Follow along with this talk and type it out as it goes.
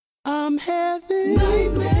I'm having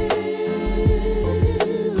nightmares.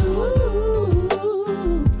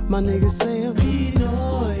 Ooh. My niggas say I'm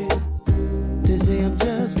paranoid. They say I'm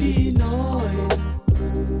just paranoid.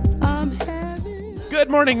 I'm having... Good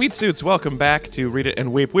morning, meat suits. Welcome back to Read It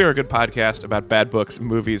and Weep. We are a good podcast about bad books,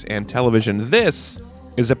 movies, and television. This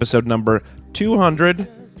is episode number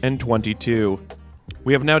 222.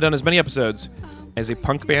 We have now done as many episodes as a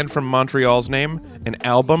punk band from Montreal's name, an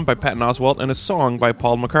album by Patton Oswalt, and a song by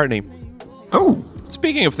Paul McCartney. Oh!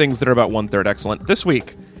 Speaking of things that are about one-third excellent, this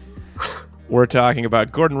week we're talking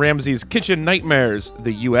about Gordon Ramsay's Kitchen Nightmares,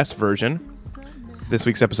 the U.S. version. This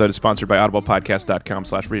week's episode is sponsored by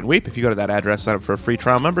audiblepodcast.com/readandweep. If you go to that address, sign up for a free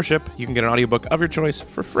trial membership, you can get an audiobook of your choice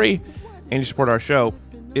for free, and you support our show.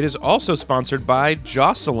 It is also sponsored by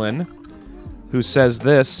Jocelyn, who says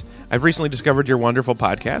this: I've recently discovered your wonderful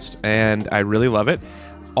podcast, and I really love it.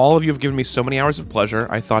 All of you have given me so many hours of pleasure,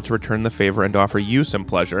 I thought to return the favor and offer you some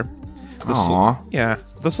pleasure.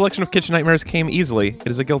 The selection of Kitchen Nightmares came easily.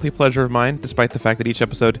 It is a guilty pleasure of mine, despite the fact that each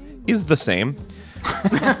episode is the same.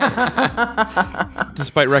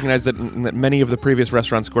 Despite recognizing that many of the previous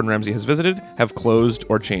restaurants Gordon Ramsay has visited have closed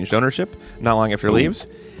or changed ownership not long after he leaves,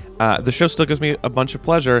 the show still gives me a bunch of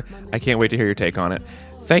pleasure. I can't wait to hear your take on it.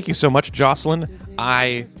 Thank you so much, Jocelyn.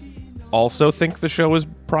 I also think the show is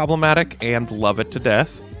problematic and love it to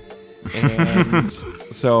death. And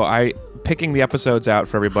so picking the episodes out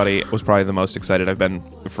for everybody was probably the most excited I've been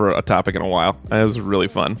for a topic in a while. It was really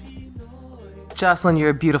fun. Jocelyn,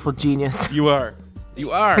 you're a beautiful genius. You are.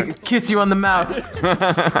 You are. I could kiss you on the mouth.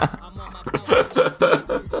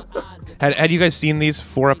 Had you guys seen these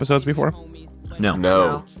 4 episodes before?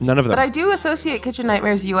 No. None of them. But I do associate Kitchen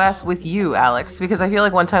Nightmares US with you, Alex, because I feel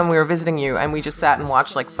like one time we were visiting you and we just sat and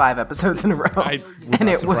watched like 5 episodes in a row. And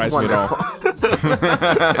it was wonderful.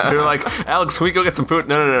 You're like, Alex, can we go get some food?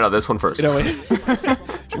 No, this one first.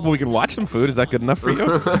 Well, we can watch some food. Is that good enough for you?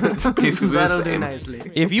 Basically That'll do nicely.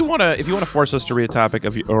 If you want to force us to read a topic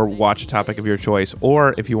or watch a topic of your choice,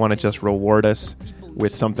 or if you want to just reward us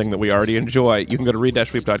with something that we already enjoy, you can go to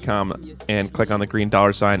read-weep.com and click on the green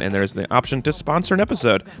 $, and there's the option to sponsor an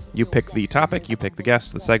episode. You pick the topic, you pick the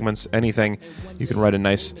guest, the segments, anything. You can write a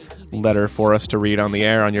nice letter for us to read on the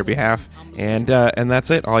air on your behalf, and that's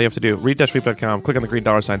it. All you have to do, read-weep.com, click on the green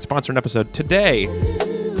 $, sponsor an episode today.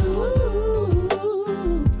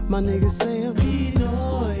 My niggas say I'm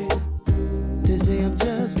paranoid. They say I'm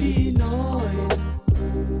just paranoid.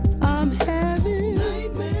 I'm having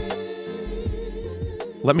nightmares.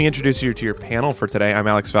 Let me introduce you to your panel for today. I'm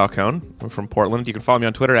Alex Falcone. I'm from Portland. You can follow me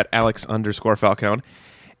on Twitter at Alex_Falcone.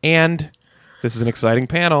 And this is an exciting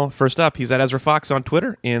panel. First up, he's at Ezra Fox on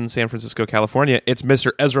Twitter in San Francisco, California. It's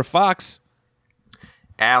Mr. Ezra Fox.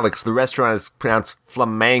 Alex, the restaurant is pronounced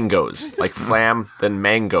Flamangos. Like flam, then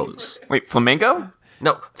mangoes. Wait, flamingo?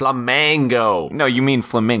 No, Flamango. No, you mean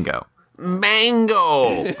flamingo.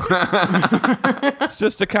 Mango. It's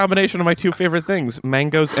just a combination of my 2 favorite things,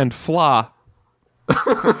 mangoes and fla.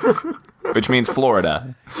 Which means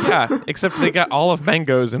Florida. Yeah, except they got all of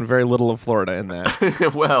mangoes and very little of Florida in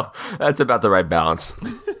that. Well, that's about the right balance.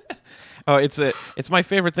 Oh, it's my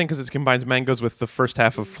favorite thing because it combines mangoes with the first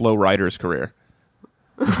half of Flo Rida's career.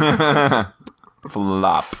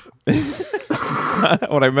 Flop.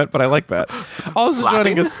 What I meant, but I like that. Also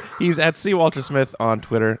joining us, he's at C. Walter Smith on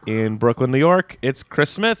Twitter in Brooklyn, New York. It's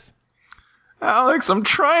Chris Smith. Alex, I'm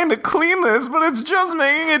trying to clean this, but it's just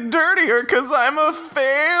making it dirtier because I'm a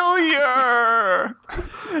failure.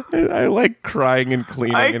 I like crying and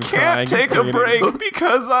cleaning. I and can't take a break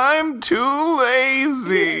because I'm too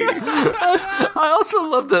lazy. I also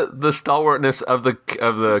love the stalwartness of the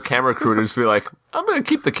camera crew to just be like, I'm going to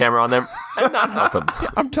keep the camera on them and not help him.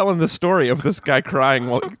 I'm telling the story of this guy crying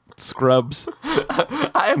while he scrubs.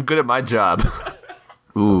 I am good at my job.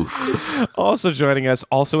 Oof. Also joining us,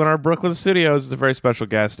 also in our Brooklyn studios, is a very special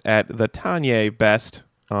guest at the Tanya Best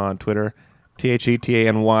on Twitter,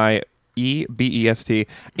 TheTanyebest.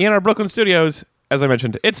 In our Brooklyn studios, as I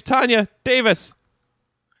mentioned, it's Tanya Davis.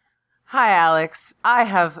 Hi, Alex. I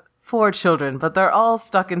have 4 children, but they're all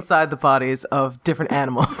stuck inside the bodies of different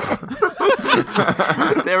animals.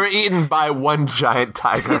 They were eaten by one giant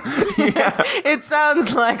tiger. Yeah, it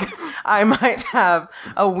sounds like I might have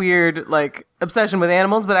a weird, obsession with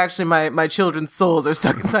animals, but actually my children's souls are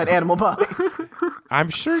stuck inside animal bodies. I'm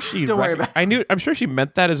sure she... Don't worry about it. I'm sure she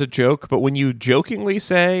meant that as a joke, but when you jokingly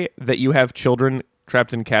say that you have children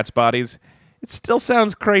trapped in cats' bodies, it still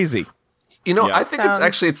sounds crazy. You know, I think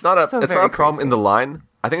it's not a problem crazy. in the line.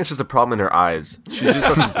 I think it's just a problem in her eyes. She just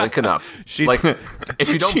doesn't blink enough. If you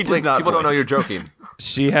don't blink, people don't know you're joking.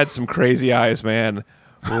 She had some crazy eyes, man.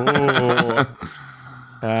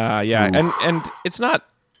 Yeah, and it's not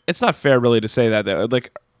it's not fair really to say that though.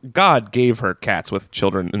 Like God gave her cats with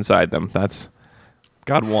children inside them.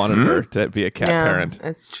 God wanted her to be a cat parent.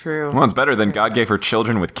 It's true. Well, it's better than God gave her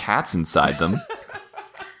children with cats inside them.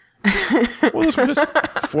 Well, those were just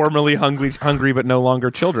formerly hungry but no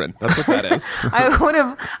longer children. That's what that is.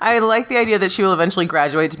 I like the idea that she will eventually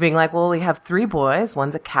graduate to being like, well, we have 3 boys.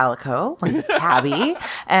 One's a calico, one's a tabby,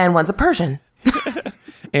 and one's a Persian.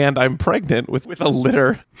 And I'm pregnant with a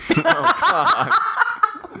litter.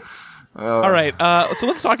 All right, so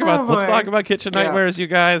let's talk about Kitchen Nightmares, you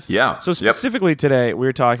guys. Yeah. So specifically today,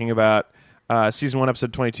 we're talking about season 1,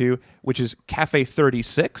 episode 22, which is Cafe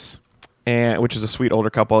 36, which is a sweet older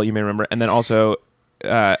couple you may remember, and then also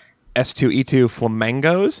S2E2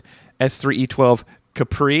 Flamangos, S3E12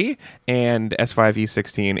 Capri, and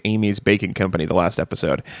S5E16 Amy's Baking Company. The last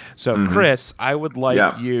episode. So, Chris, I would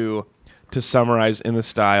like you to summarize in the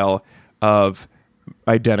style of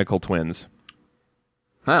identical twins.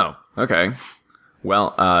 Oh, okay.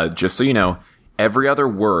 Well, just so you know, every other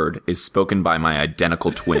word is spoken by my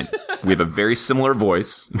identical twin. We have a very similar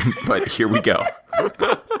voice, but here we go.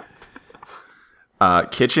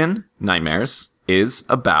 Kitchen Nightmares is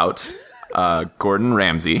about Gordon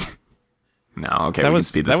Ramsay. No, okay, we can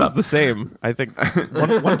speed this up. That was the same. I think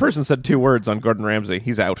one person said 2 words on Gordon Ramsay.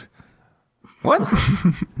 He's out. What?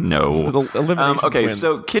 No. Elimination twins.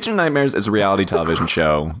 So Kitchen Nightmares is a reality television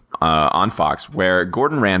show on Fox where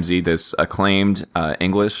Gordon Ramsay, this acclaimed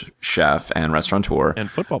English chef and restaurateur,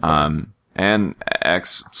 and football player, and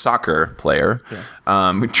ex-soccer player,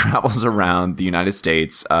 who travels around the United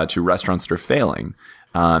States to restaurants that are failing.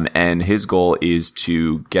 And his goal is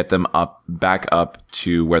to get them back up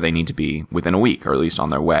to where they need to be within a week, or at least on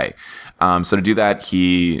their way. So to do that,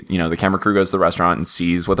 the camera crew goes to the restaurant and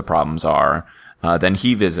sees what the problems are. Then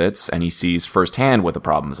he visits and he sees firsthand what the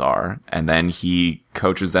problems are. And then he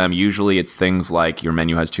coaches them. Usually it's things like your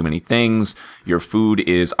menu has too many things. Your food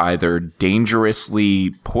is either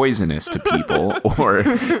dangerously poisonous to people or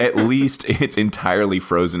at least it's entirely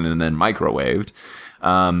frozen and then microwaved.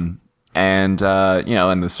 And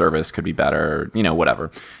the service could be better,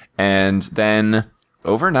 whatever. And then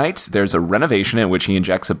overnight, there's a renovation in which he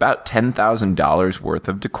injects about $10,000 worth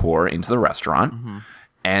of decor into the restaurant. Mm-hmm.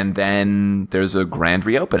 And then there's a grand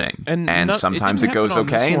reopening. And sometimes it goes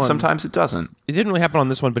okay, and sometimes it doesn't. It didn't really happen on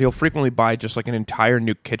this one, but he'll frequently buy just like an entire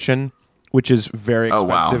new kitchen, which is very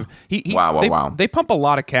expensive. Wow. They pump a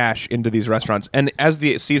lot of cash into these restaurants. And as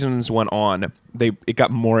the seasons went on, it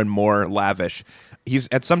got more and more lavish. He's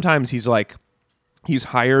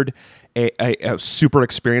hired a super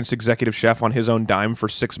experienced executive chef on his own dime for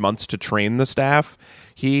 6 months to train the staff.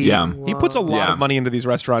 He puts a lot of money into these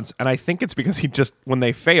restaurants, and I think it's because when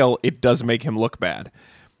they fail, it does make him look bad.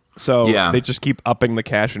 So they just keep upping the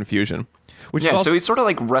cash infusion. So he's sort of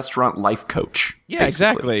like restaurant life coach. Yeah,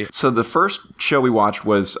 basically. exactly. So the first show we watched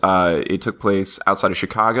was, it took place outside of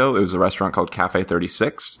Chicago. It was a restaurant called Cafe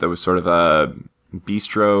 36. That was sort of a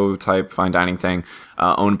bistro type fine dining thing,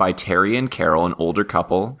 owned by Terry and Carol, an older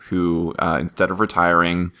couple who, instead of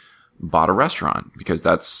retiring, bought a restaurant because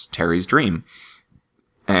that's Terry's dream.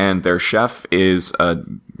 And their chef is a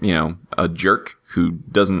jerk who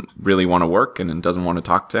doesn't really want to work and doesn't want to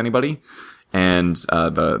talk to anybody. And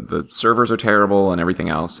the servers are terrible and everything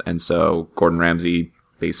else. And so Gordon Ramsay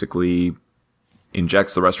basically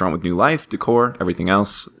injects the restaurant with new life, decor, everything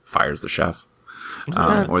else, fires the chef.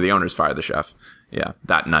 Or the owners fire the chef. Yeah,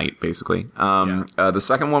 that night, basically. The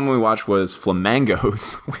second one we watched was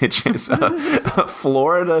Flamangos, which is a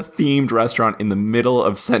Florida-themed restaurant in the middle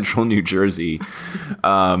of central New Jersey.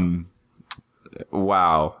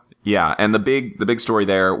 Wow. Yeah, and the big story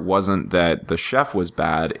there wasn't that the chef was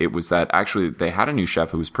bad. It was that actually they had a new chef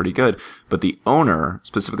who was pretty good, but the owner,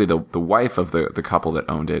 specifically the wife of the couple that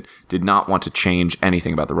owned it, did not want to change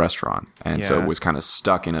anything about the restaurant, and so it was kind of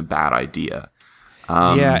stuck in a bad idea.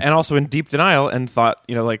 And also in deep denial, and thought,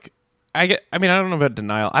 I don't know about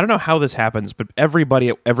denial. I don't know how this happens, but everybody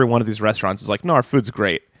at every one of these restaurants is like, no, our food's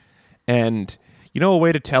great. And a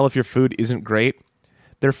way to tell if your food isn't great?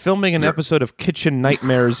 They're filming an episode of Kitchen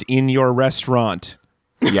Nightmares in your restaurant.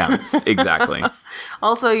 Yeah, exactly.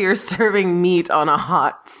 Also, you're serving meat on a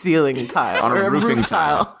hot ceiling tile. On a roofing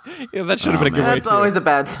tile. Yeah, that should have been a good way, That's always a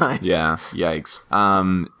bad sign. Yeah, yikes.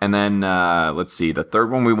 And then, let's see, the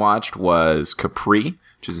third one we watched was Capri,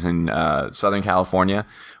 which is in Southern California,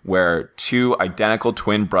 where 2 identical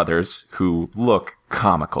twin brothers who look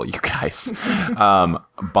comical, you guys,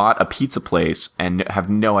 bought a pizza place and have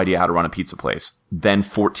no idea how to run a pizza place. Then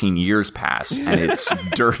 14 years pass and it's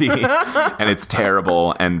dirty and it's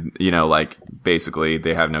terrible. And, basically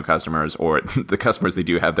they have no customers, or the customers they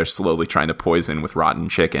do have, they're slowly trying to poison with rotten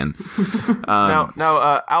chicken. Now,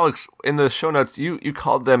 Alex, in the show notes, you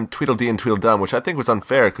called them Tweedledee and Tweedledum, which I think was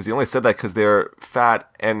unfair because you only said that because they're fat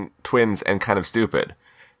and twins and kind of stupid.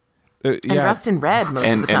 And dressed in red most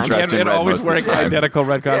of the time. And dressed in and red always most of the wearing time. identical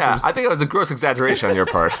red Yeah, costumes. I think it was a gross exaggeration on your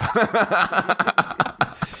part.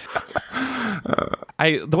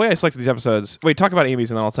 The way I selected these episodes. Wait, talk about Amy's,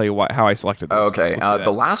 and then I'll tell you how I selected this. Oh, okay. Let's do that.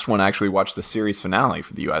 The last one I actually watched the series finale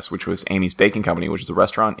for the U.S., which was Amy's Baking Company, which is a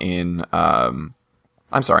restaurant in in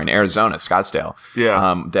Arizona, Scottsdale.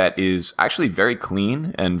 Yeah. That is actually very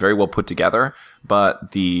clean and very well put together. But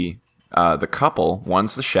the couple,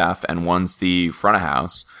 one's the chef and one's the front of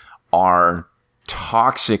house, are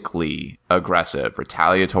toxically aggressive,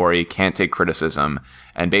 retaliatory, can't take criticism,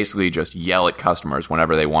 and basically just yell at customers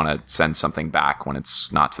whenever they want to send something back when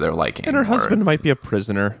it's not to their liking. And her husband might be a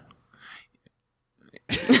prisoner.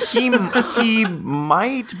 He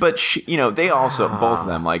might, but they also, both of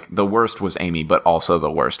them, like, the worst was Amy, but also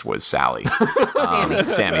the worst was Sally.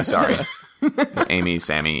 Sammy, sorry. Amy,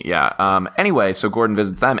 Sammy, yeah. Anyway, so Gordon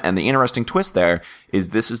visits them, and the interesting twist there is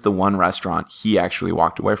this is the one restaurant he actually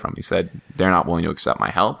walked away from. He said, they're not willing to accept my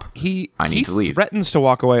help. I need to leave. He threatens to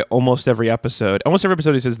walk away almost every episode. Almost every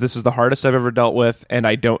episode he says, this is the hardest I've ever dealt with, and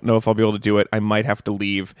I don't know if I'll be able to do it. I might have to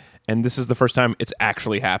leave. And this is the first time it's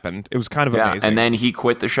actually happened. It was kind of amazing. And then he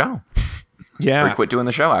quit the show. Yeah. Or he quit doing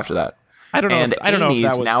the show after that. I don't know. And I don't know if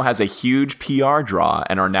Amy's that was... now has a huge PR draw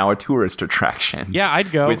and are now a tourist attraction. Yeah, I'd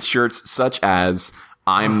go. With shirts such as,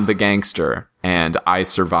 I'm the gangster and I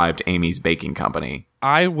survived Amy's Baking Company.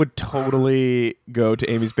 I would totally go to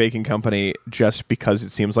Amy's Baking Company just because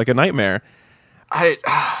it seems like a nightmare.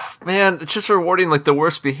 Man, it's just rewarding like the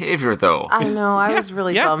worst behavior, though. I know. I was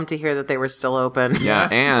really bummed to hear that they were still open. Yeah,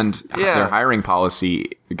 and their hiring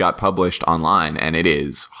policy got published online, and it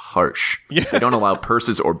is harsh. Yeah. They don't allow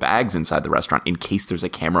purses or bags inside the restaurant in case there's a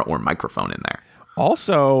camera or microphone in there.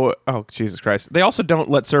 Also, oh, Jesus Christ. They also don't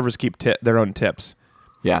let servers keep their own tips.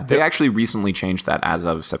 Yeah, they actually recently changed that as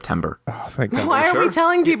of September. Oh, thank God. Why are we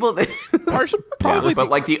telling people this? Probably, but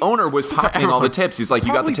like the owner was pocketing all the tips. He's like,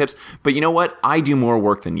 you got the tips, but you know what? I do more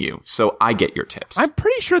work than you, so I get your tips. I'm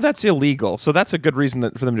pretty sure that's illegal, so that's a good reason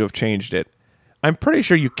for them to have changed it. I'm pretty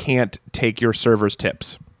sure you can't take your server's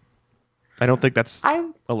tips. I don't think that's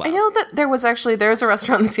allowed. I know that there was a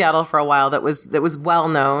restaurant in Seattle for a while that was well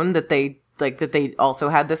known that they also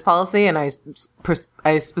had this policy, and I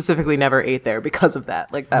specifically never ate there because of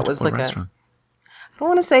that. Like that was like restaurant? I don't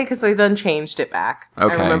want to say because they then changed it back.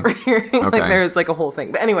 Okay. I remember hearing like there was like a whole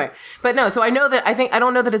thing. But anyway, no. So I know that I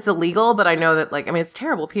don't know that it's illegal, but I know that it's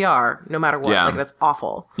terrible PR no matter what. Yeah. Like that's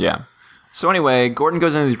awful. Yeah. So anyway, Gordon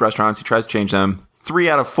goes into these restaurants. He tries to change them. 3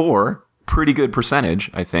 out of 4, pretty good percentage.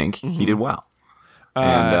 I think he did well.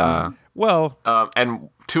 And and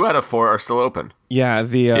 2 out of 4 are still open. Yeah,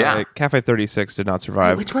 the Cafe 36 did not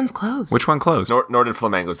survive. Which one's closed? which one closed? Nor did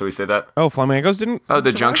Flamangos. Did we say that? Oh, Flamangos didn't? Oh,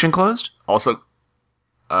 the Junction closed? Also,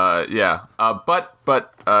 yeah. But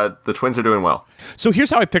the twins are doing well. So here's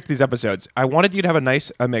how I picked these episodes. I wanted you to have a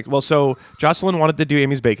nice mix. Well, so Jocelyn wanted to do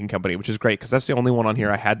Amy's Baking Company, which is great because that's the only one on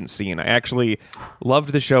here I hadn't seen. I actually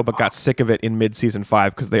loved the show, but got sick of it in mid-season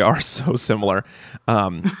 5 because they are so similar.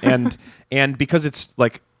 And because it's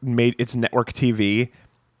like it's network TV,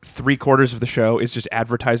 3/4 of the show is just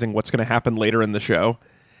advertising what's going to happen later in the show.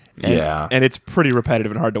 And it's pretty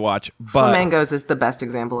repetitive and hard to watch. But Flamangos is the best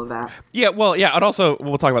example of that. yeah, well, yeah, and also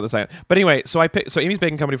we'll talk about this later. But anyway, so Amy's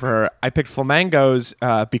Baking Company for her. I picked Flamangos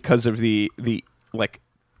because of the like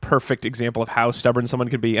perfect example of how stubborn someone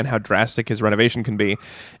could be and how drastic his renovation can be.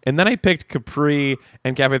 And then I picked Capri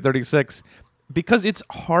and Cafe 36 because it's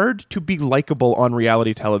hard to be likable on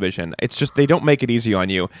reality television. It's just they don't make it easy on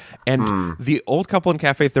you. And the old couple in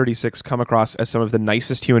Cafe 36 come across as some of the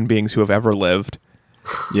nicest human beings who have ever lived.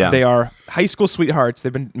 Yeah. They are high school sweethearts.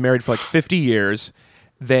 They've been married for like 50 years.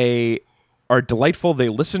 They are delightful. They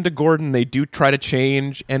listen to Gordon. They do try to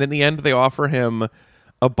change. And in the end, they offer him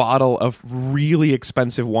a bottle of really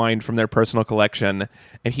expensive wine from their personal collection.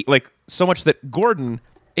 And he, like, so much that Gordon,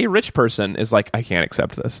 a rich person, is like, I can't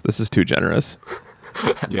accept this. This is too generous.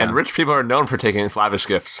 Yeah. And rich people are known for taking lavish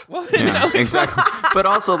gifts. Yeah, exactly. But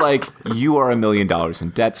also, like, you are $1 million in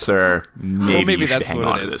debt, sir. Maybe you should hang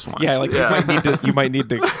on to this one. Yeah, like you might need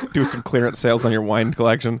to do some clearance sales on your wine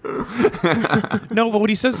collection. No, but what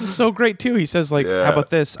he says is so great too. He says, like, how about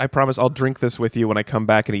this? I promise I'll drink this with you when I come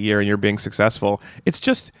back in a year and you're being successful. It's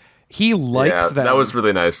just he likes that. That was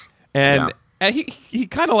really nice. And he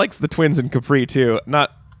kind of likes the twins in Capri too.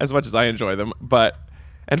 Not as much as I enjoy them,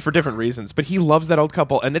 and for different reasons. But he loves that old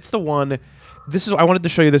couple, and it's the one. I wanted to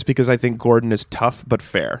show you this because I think Gordon is tough but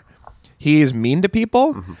fair. He is mean to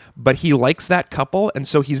people, but he likes that couple, and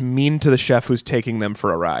so he's mean to the chef who's taking them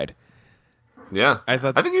for a ride. Yeah, I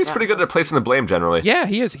think he's pretty good at placing the blame generally. Yeah,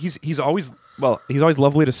 he is. He's always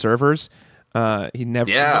lovely to servers. He's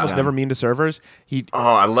almost never mean to servers.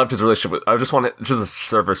 I loved his relationship with. I just want just a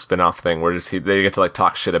server spin-off thing where they get to like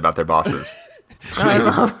talk shit about their bosses.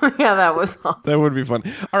 That was awesome. That would be fun.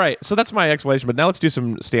 All right, so that's my explanation, but now let's do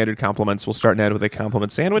some standard compliments. We'll start, Ned, with a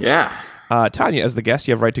compliment sandwich. Yeah. Tanya, as the guest,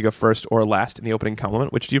 you have right to go first or last in the opening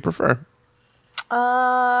compliment. Which do you prefer?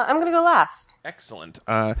 I'm going to go last. Excellent.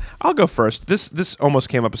 I'll go first. This almost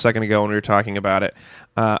came up a second ago when we were talking about it,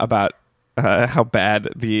 about how bad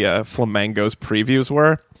the Flamangos previews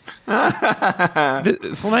were.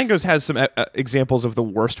 Flamangos has some examples of the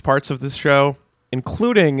worst parts of this show,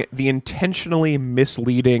 including the intentionally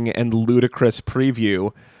misleading and ludicrous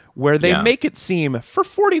preview where they make it seem for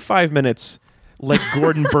 45 minutes like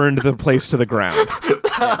Gordon burned the place to the ground.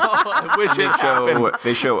 I wish it happened.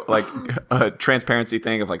 They show like a transparency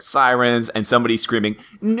thing of like sirens and somebody screaming,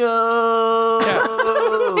 "No!"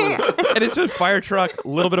 And it's just fire truck, a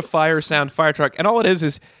little bit of fire sound, fire truck, and all it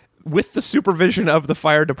is with the supervision of the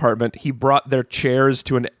fire department, he brought their chairs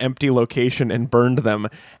to an empty location and burned them,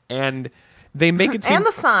 and they make it seem and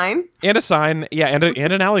the sign and a sign, yeah, and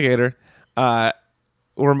an alligator,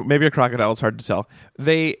 or maybe a crocodile. It's hard to tell.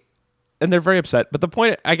 And they're very upset. But the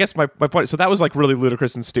point, I guess my point, so that was like really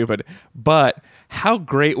ludicrous and stupid. But how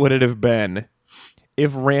great would it have been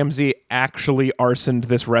if Ramsay actually arsoned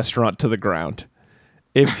this restaurant to the ground?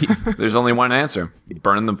 There's only one answer: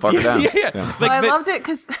 burn them fucker down. Yeah. Like, I loved it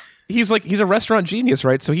because he's a restaurant genius,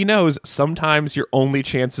 right? So he knows sometimes your only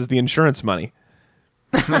chance is the insurance money.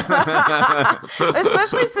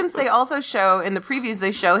 especially since they also show in the previews,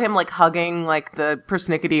 they show him like hugging like the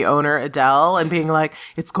persnickety owner Adele and being like,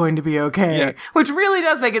 it's going to be okay, which really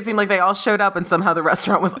does make it seem like they all showed up and somehow the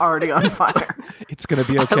restaurant was already on fire. It's going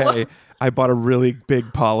to be okay. I bought a really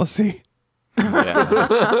big policy.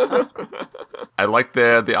 I like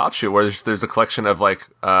the offshoot where there's a collection of like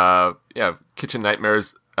kitchen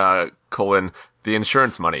nightmares the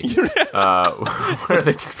insurance money. Where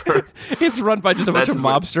they it's run by just a bunch of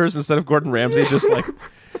mobsters instead of Gordon Ramsay.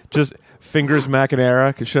 Just Fingers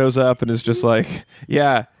McNamara shows up and is just like,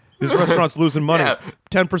 yeah, this restaurant's losing money.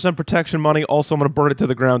 10% protection money. Also, I'm going to burn it to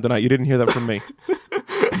the ground tonight. You didn't hear that from me.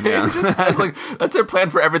 It just has like that's their plan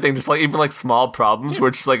for everything. Just like even like small problems where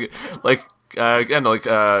it's just house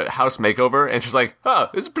makeover, and she's like, "Oh,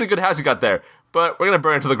 this is a pretty good house you got there, but we're gonna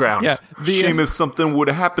burn it to the ground." Yeah, shame if something would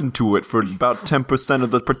happen to it for about 10% of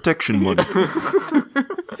the protection money.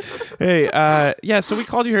 Hey, so we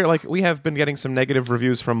called you here. Like, we have been getting some negative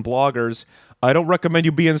reviews from bloggers. I don't recommend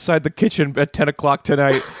you be inside the kitchen at 10 o'clock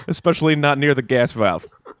tonight, especially not near the gas valve.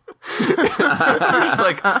 Just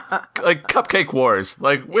like cupcake wars.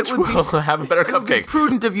 Like, which will have a better cupcake? It would be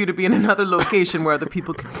prudent of you to be in another location where other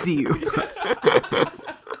people can see you.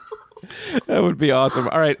 That would be awesome.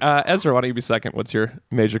 All right, Ezra, why don't you be second? What's your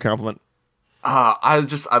major compliment? I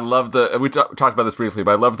love we talked about this briefly,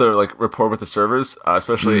 but I love the like rapport with the servers,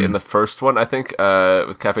 especially in the first one, I think,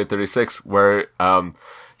 with Cafe 36, where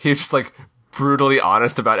he was just like brutally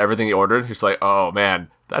honest about everything he ordered. He's like, "Oh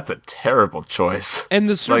man, that's a terrible choice." And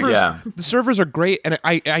the servers, the servers are great, and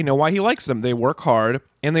I know why he likes them. They work hard,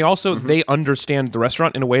 and they also they understand the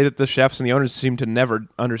restaurant in a way that the chefs and the owners seem to never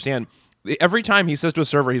understand. Every time he says to a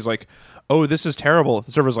server, he's like, "Oh, this is terrible."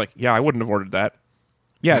 The server's like, "Yeah, I wouldn't have ordered that."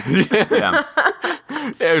 Yeah.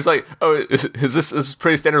 It was like, "Oh, is this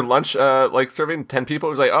pretty standard lunch, like serving 10 people?"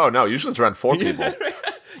 It was like, "Oh, no, usually it's around 4 people."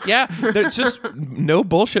 Yeah, there's just no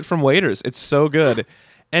bullshit from waiters. It's so good.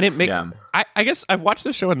 And it makes... I guess I've watched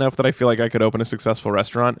this show enough that I feel like I could open a successful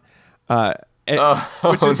restaurant. Which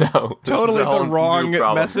is totally the wrong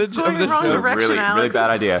message of the show. Really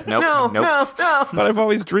bad idea. Nope. No. But I've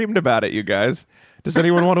always dreamed about it, you guys. Does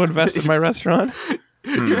anyone want to invest in my restaurant?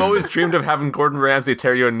 You've always dreamed of having Gordon Ramsay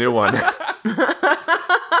tear you a new one.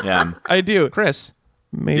 Yeah, I do. Chris,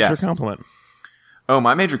 major compliment. Oh,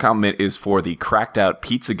 my major compliment is for the cracked out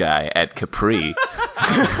pizza guy at Capri.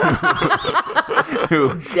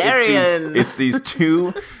 Darian. It's these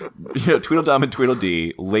two, Tweedledum and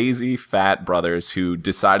Tweedledee, lazy fat brothers who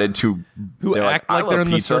decided to act like they're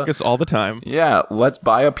in the circus all the time. Yeah, let's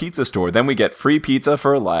buy a pizza store. Then we get free pizza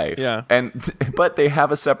for life. Yeah, but they have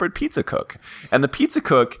a separate pizza cook, and the pizza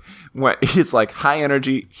cook is like high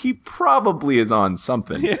energy. He probably is on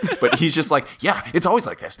something, but he's just like, yeah, it's always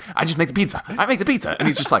like this. I just make the pizza. I make the pizza, and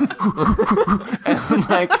he's just like, and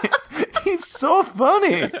like, he's so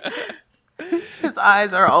funny. His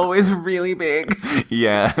eyes are always really big.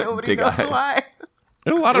 Yeah, Nobody big knows eyes. why.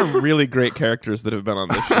 There are a lot of really great characters that have been on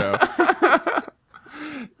this show.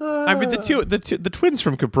 I mean, the twins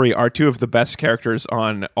from Capri are two of the best characters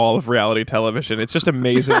on all of reality television. It's just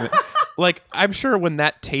amazing. Like, I'm sure when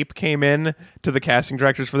that tape came in to the casting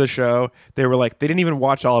directors for the show, they were like, they didn't even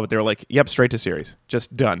watch all of it. They were like, yep, straight to series.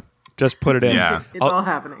 Just done. Just put it in. Yeah. It's all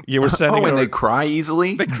happening. You were sending and they cry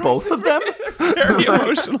easily? Both of them? very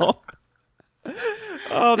emotional.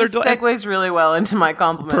 Oh, This segues really well into my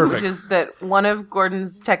compliment, Perfect. which is that one of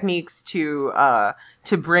Gordon's techniques to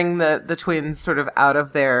bring the twins sort of out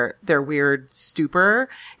of their weird stupor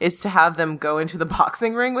is to have them go into the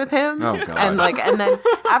boxing ring with him. Oh, God. And then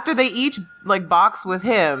after they each like box with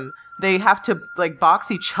him, they have to like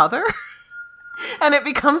box each other. And it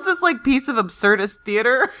becomes this like piece of absurdist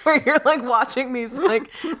theater where you're like watching these like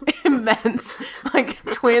immense like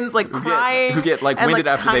twins like crying Who get like and, winded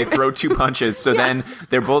after they throw 2 punches. So then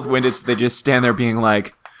they're both winded. So they just stand there being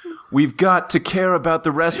like, "We've got to care about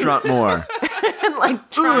the restaurant more." and like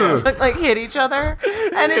trying to like hit each other,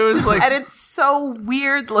 and it's was just like- and it's so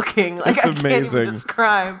weird looking. Like It's I can't amazing. even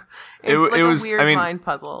describe. It's It like was- a weird I mean, mind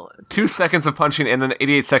puzzle. 2 seconds of punching and then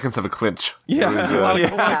 88 seconds of a clinch. Yeah. It was, A lot of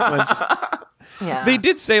Yeah. clinch. Yeah, They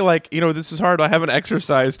did say, like, you know, this is hard. I haven't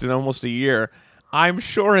exercised in almost a year. I'm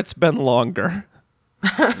sure it's been longer.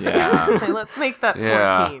 Yeah. Okay, let's make that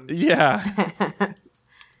Yeah. 14. Yeah.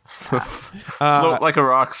 float like a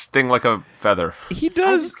rock, sting like a feather. He I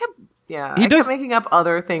does. just kept. Yeah, He I does- kept making up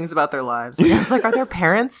other things about their lives. Like, I was like, are their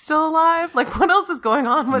parents still alive? Like, what else is going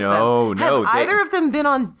on with No, them? no, Have they- either of them been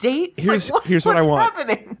on dates? Here's- like, here's what I what's want.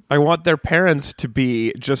 happening? I want their parents to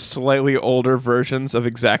be just slightly older versions of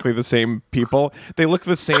exactly the same people. They look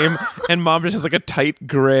the same, and mom just has like a tight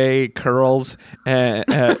gray curls,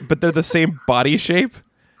 but they're the same body shape.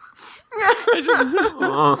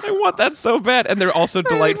 I want that so bad, and they're also I think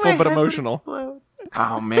delightful my but head would emotional. explode.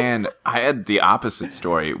 Oh man, I had the opposite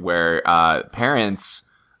story where parents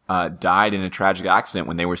died in a tragic accident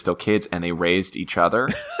when they were still kids, and they raised each other.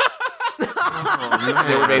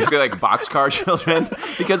 They were basically like boxcar children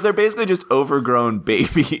because they're basically just overgrown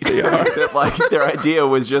babies. That, like, their idea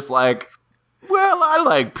was just like, well, I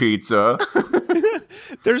like pizza.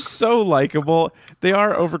 They're so likable. They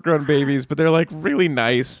are overgrown babies, but they're like really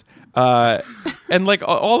nice. And like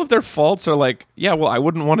all of their faults are like, yeah, well, I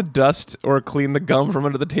wouldn't want to dust or clean the gum from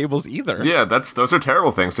under the tables either. Yeah, those are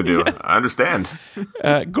terrible things to do. I understand.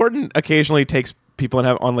 Gordon occasionally takes people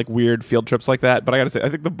on like weird field trips like that, but I gotta say, I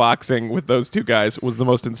think the boxing with those two guys was the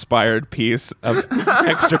most inspired piece of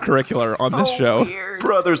extracurricular on this So show. weird.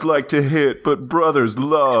 Brothers like to hit, but brothers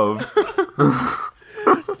love.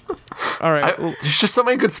 All right, There's just so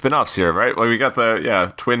many good spin-offs here, right? Like we got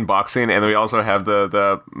the twin boxing, and then we also have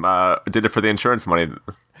the did it for the insurance money.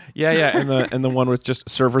 yeah, and the one with just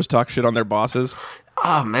servers talk shit on their bosses.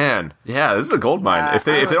 Oh man, yeah, this is a gold mine. Yeah, If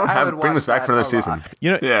they don't I have would bring this watch back for that another a season. lot.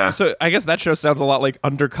 You know, Yeah. So I guess that show sounds a lot like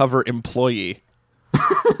Undercover Employee.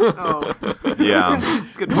 Oh, Yeah.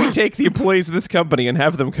 We take the employees of this company and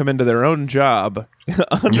have them come into their own job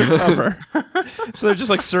undercover. So they're just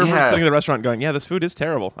like servers Yeah. sitting in the restaurant going, yeah, this food is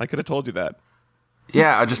terrible. I could have told you that.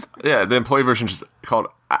 Yeah, the employee version just called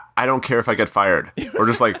I don't care if I get fired. Or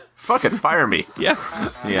just like, fuck it, fire me. Yeah.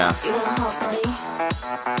 Yeah. You want a hot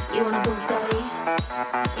body? You want a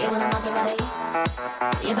Bugatti? You want a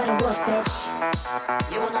Maserati? You better work,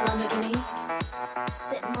 bitch. You want a Lamborghini?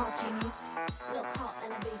 Sip martinis. Look hot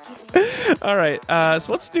in a bikini. All right.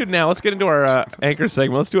 So let's get into our anchor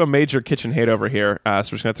segment. Let's do a major kitchen hate over here. So we're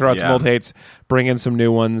just going to throw out some Yeah. old hates, bring in some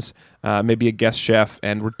new ones, maybe a guest chef,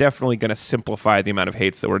 and we're definitely going to simplify the amount of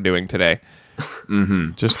hates that we're doing today.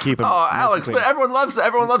 Mm-hmm. Just keep them. Oh, Alex, but everyone loves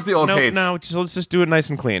the old hates. No, let's just do it nice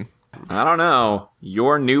and clean. I don't know.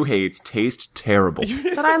 Your new hates taste terrible.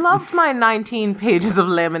 but I loved my 19 pages of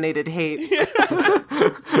laminated hates.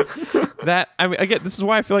 That I mean, again, this is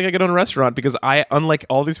why I feel like I get on a restaurant because unlike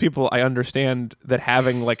all these people, I understand that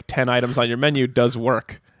having like 10 items on your menu does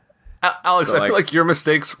work. Alex, So, I like- feel like your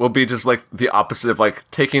mistakes will be just like the opposite of like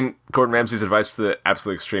taking Gordon Ramsay's advice to the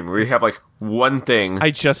absolute extreme. Where you have like one thing. I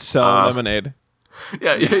just sell lemonade.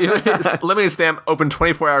 Yeah, lemonade stand open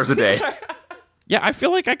 24 hours a day. Yeah, I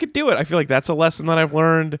feel like I could do it. I feel like that's a lesson that I've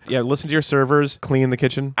learned. Yeah, listen to your servers, clean the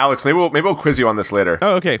kitchen. Alex, maybe we'll quiz you on this later.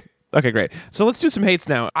 Oh, okay. Okay, great. So let's do some hates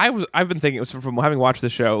now. I've been thinking, from having watched the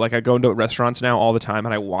show, like I go into restaurants now all the time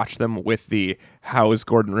and I watch them with the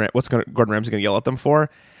Gordon Ramsay going to yell at them for?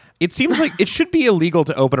 It seems like it should be illegal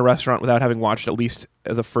to open a restaurant without having watched at least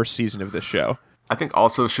the first season of this show. I think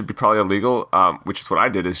also should be probably illegal, which is what I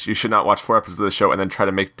did, is you should not watch 4 episodes of the show and then try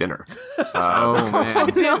to make dinner. Oh,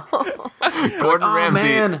 man. Gordon Ramsay,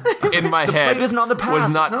 man. in my head, Plate isn't on the pass.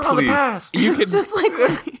 was not It's not on the pleased. pass. You It's can just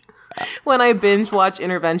like when I binge watch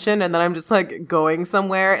Intervention and then I'm just like going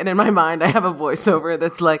somewhere and in my mind I have a voiceover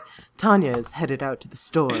that's like, Tanya is headed out to the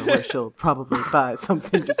store where she'll probably buy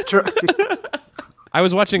something destructive. I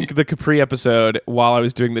was watching the Capri episode while I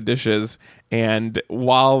was doing the dishes, and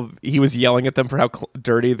while he was yelling at them for how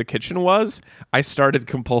dirty the kitchen was, I started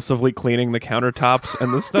compulsively cleaning the countertops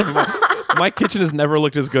and the stuff. My kitchen has never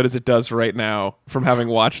looked as good as it does right now from having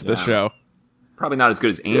watched this show. Probably not as good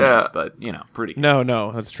as Amy's, but, pretty.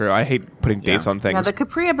 No, that's true. I hate putting dates on things. Now, the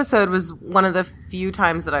Capri episode was one of the few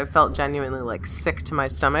times that I felt genuinely, like, sick to my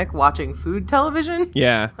stomach watching food television.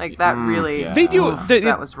 Yeah. Like, that really... They do.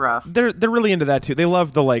 That was rough. They're really into that, too. They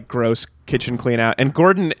love the, like, gross kitchen clean out. And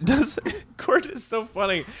Gordon is so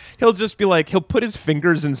funny. He'll just be like, he'll put his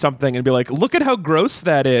fingers in something and be like, look at how gross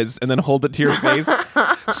that is, and then hold it to your face.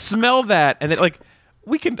 Smell that. And then, like,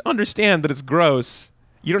 we can understand that it's gross.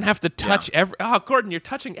 You don't have to touch Gordon, you're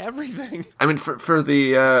touching everything. I mean, for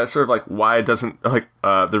the sort of like why doesn't like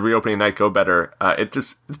the reopening night go better?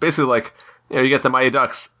 It's basically like you get the Mighty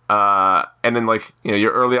Ducks, and then like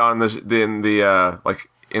you're early on in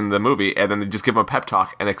the movie, and then you just give them a pep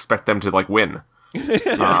talk and expect them to like win.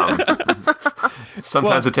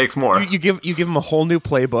 Sometimes it takes more. You give them a whole new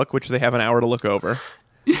playbook, which they have an hour to look over.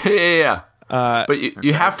 Yeah. But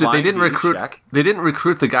you have to. They didn't recruit. They didn't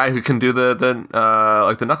recruit the guy who can do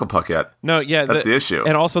the knuckle puck yet. No, yeah, that's the issue.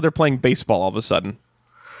 And also, they're playing baseball all of a sudden.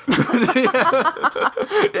 Yeah,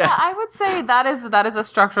 I would say that is a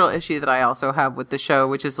structural issue that I also have with the show,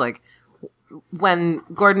 which is like when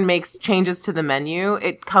Gordon makes changes to the menu,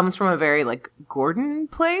 it comes from a very like Gordon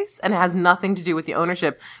place and it has nothing to do with the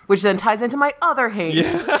ownership, which then ties into my other hate,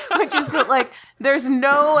 which is that like there's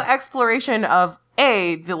no exploration of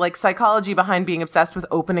the like psychology behind being obsessed with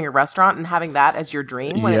opening a restaurant and having that as your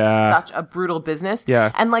dream when it's such a brutal business.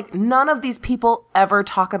 Yeah. And like none of these people ever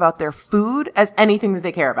talk about their food as anything that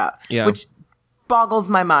they care about. Yeah. Which boggles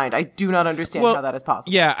my mind. I do not understand how that is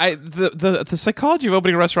possible. Yeah, the psychology of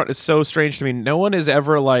opening a restaurant is so strange to me. No one is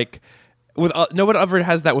ever like no one ever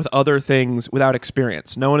has that with other things without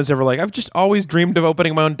experience. No one is ever like, I've just always dreamed of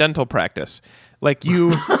opening my own dental practice. Like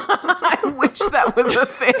you I wish that was a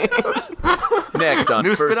thing. Next on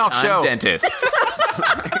New First spin-off Time show. Dentists.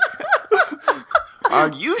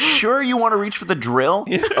 Are you sure you want to reach for the drill?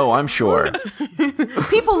 Oh, I'm sure.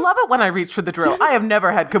 People love it when I reach for the drill. I have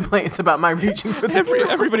never had complaints about my reaching for the drill.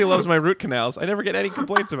 everybody loves my root canals. I never get any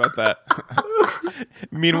complaints about that.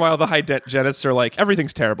 Meanwhile, the hygienists are like,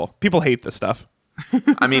 everything's terrible. People hate this stuff.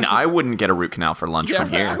 I mean, I wouldn't get a root canal for lunch from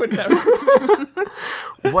here. I would never.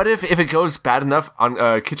 What if it goes bad enough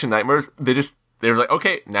on Kitchen Nightmares? They're like,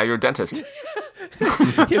 okay, now you're a dentist.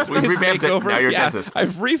 We've revamped it. Now you're a dentist.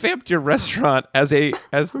 I've revamped your restaurant as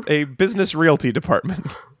a business realty department.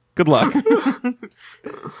 Good luck.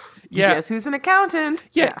 Guess who's an accountant?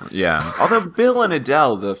 Yeah. Although Bill and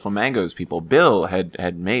Adele, the Flamangos people, Bill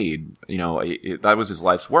had made, that was his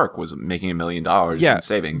life's work, was making $1 million in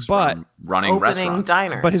savings from running Opening restaurants.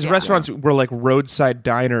 diners. But his restaurants were like roadside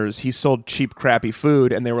diners. He sold cheap, crappy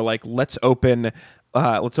food, and they were like, let's open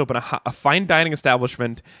a fine dining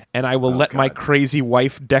establishment, and I will let my crazy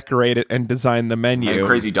wife decorate it and design the menu. And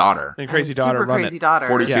crazy daughter. And crazy daughter Super run crazy it. daughter.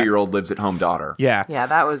 42-year-old lives at home daughter. Yeah. Yeah,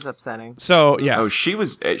 that was upsetting. So, yeah. Oh,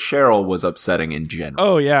 Cheryl was upsetting in general.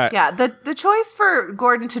 Oh, yeah. Yeah, the choice for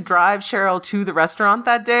Gordon to drive Cheryl to the restaurant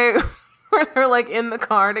that day, where they're like in the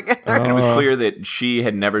car together. And it was clear that she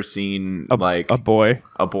had never seen A boy.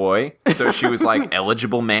 a boy. So she was like,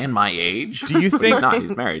 eligible man my age. Do you But think he's not?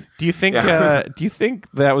 He's married. Do you think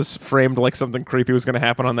that was framed like something creepy was going to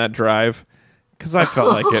happen on that drive? Because I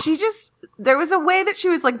felt like it. There was a way that she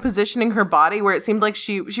was like positioning her body where it seemed like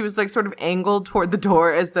she was like sort of angled toward the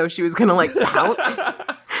door as though she was going to like pounce.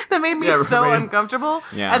 That made me so uncomfortable.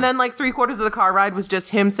 Yeah. And then like 3/4 of the car ride was just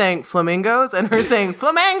him saying flamingos and her saying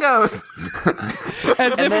flamangos.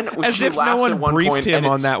 As if no one briefed him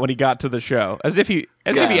on that when he got to the show. As if he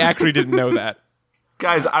actually didn't know that.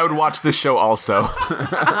 Guys, I would watch this show also.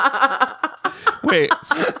 Wait,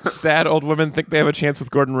 sad old women think they have a chance with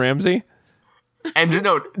Gordon Ramsay? And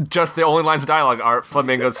just the only lines of dialogue are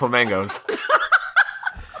flamingos, flamingos.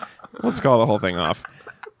 Let's call the whole thing off.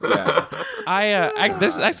 Yeah.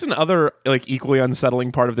 That's another like equally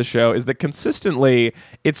unsettling part of the show is that consistently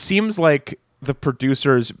it seems like the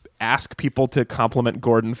producers ask people to compliment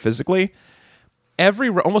Gordon physically.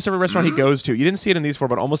 Almost every restaurant he goes to, you didn't see it in these four,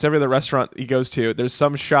 but almost every other restaurant he goes to, there's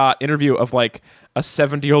some interview of like a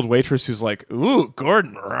 70-year-old waitress who's like, "Ooh,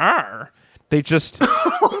 Gordon, rawr." They just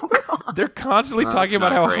they're constantly talking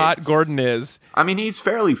about how hot Gordon is. I mean, he's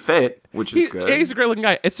fairly fit, which is good. He's a great looking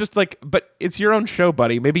guy. It's just like, but it's your own show,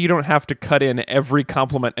 buddy. Maybe you don't have to cut in every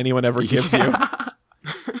compliment anyone ever gives you.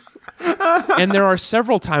 And there are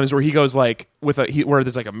several times where he goes like where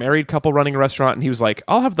there's like a married couple running a restaurant, and he was like,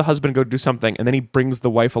 "I'll have the husband go do something," and then he brings the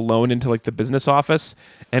wife alone into like the business office,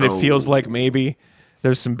 and it feels like maybe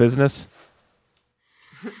there's some business.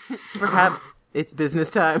 Perhaps it's business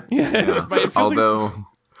time. Yeah. Although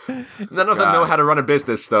None of them know how to run a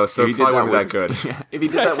business, though, so it probably wouldn't be that good. If he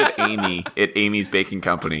did that with Amy at Amy's Baking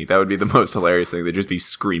Company, that would be the most hilarious thing. They'd just be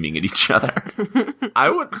screaming at each other. I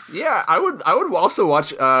would also watch,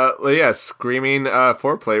 screaming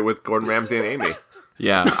foreplay with Gordon Ramsay and Amy.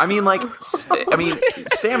 Yeah,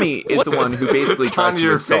 Sammy is the one who basically tries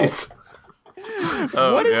to assault.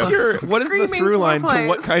 What is the through line to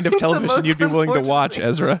what kind of television you'd be willing to watch,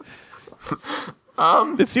 Ezra?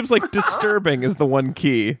 It seems like disturbing is the one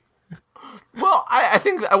key. Well, I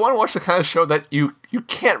think I want to watch the kind of show that you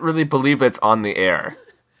can't really believe it's on the air.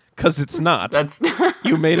 Because it's not. That's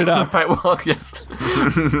You made it up. right. Well, yes.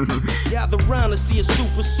 Gather round to see a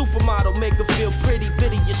stupid supermodel make her feel pretty,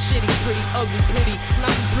 video shitty, pretty, ugly, pity. Not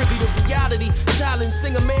be privy to reality. Challenge,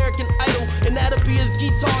 sing American Idol, and that'll be his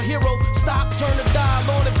guitar hero. Stop, turn the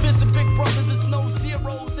dial on, and visit Big Brother. There's no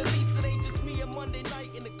zeros. At least it ain't just me a Monday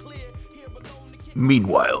night in the clear. Here alone.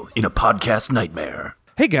 Meanwhile, in a podcast nightmare.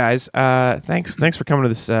 Hey guys, thanks for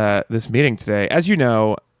coming to this meeting today. As you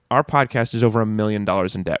know, our podcast is over $1 million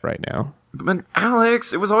in debt right now. But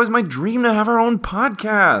Alex, it was always my dream to have our own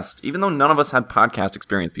podcast, even though none of us had podcast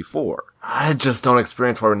experience before. I just don't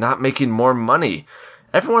experience why we're not making more money.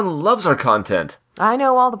 Everyone loves our content. I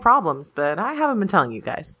know all the problems, but I haven't been telling you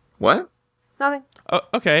guys. What? Nothing.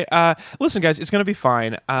 Okay, listen guys, it's going to be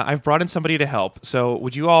fine. I've brought in somebody to help, so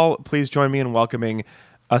would you all please join me in welcoming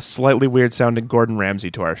a slightly weird-sounding Gordon Ramsay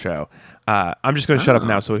to our show. I'm just going to shut up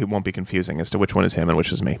now so it won't be confusing as to which one is him and which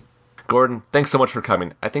is me. Gordon, thanks so much for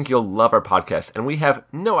coming. I think you'll love our podcast, and we have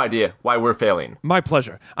no idea why we're failing. My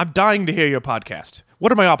pleasure. I'm dying to hear your podcast.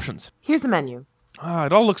 What are my options? Here's a menu.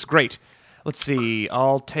 It all looks great. Let's see.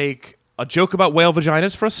 I'll take a joke about whale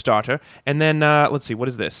vaginas for a starter, and then, let's see, what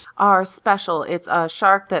is this? Our special, it's a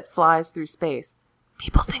shark that flies through space.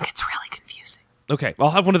 People think it's really confusing. Okay, I'll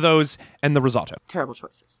have one of those and the risotto. Terrible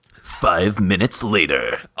choices. 5 minutes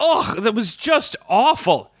later. Ugh, that was just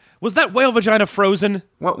awful. Was that whale vagina frozen?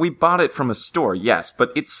 Well, we bought it from a store, yes,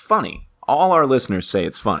 but it's funny. All our listeners say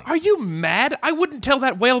it's funny. Are you mad? I wouldn't tell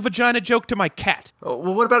that whale vagina joke to my cat. Oh,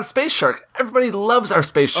 well, what about a space shark? Everybody loves our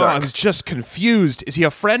space Oh, I shark. was just confused. Is he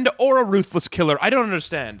a friend or a ruthless killer? I don't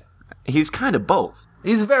understand. He's kind of both.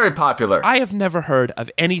 He's very popular. I have never heard of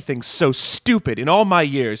anything so stupid in all my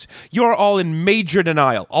years. You're all in major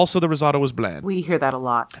denial. Also, the risotto was bland. We hear that a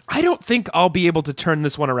lot. I don't think I'll be able to turn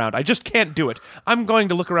this one around. I just can't do it. I'm going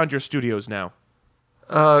to look around your studios now.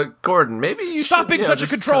 Gordon, maybe you Stop should... being such a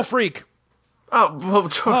control freak. Oh, well,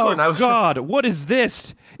 Gordon, I was God, what is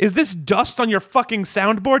this? Is this dust on your fucking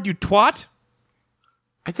soundboard, you twat?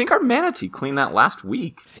 I think our manatee cleaned that last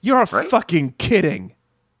week. You're Right? fucking kidding.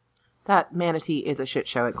 That manatee is a shit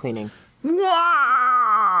show at cleaning.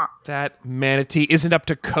 That manatee isn't up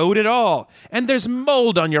to code at all. And there's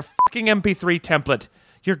mold on your fucking MP3 template.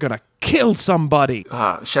 You're gonna kill somebody.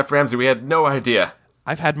 Chef Ramsay, we had no idea.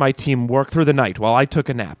 I've had my team work through the night while I took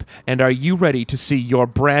a nap. And are you ready to see your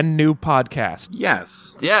brand new podcast?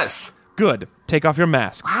 Yes. Yes. Good. Take off your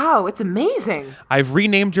mask. Wow, it's amazing. I've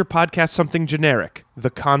renamed your podcast something generic, The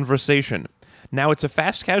Conversation. Now it's a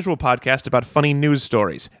fast casual podcast about funny news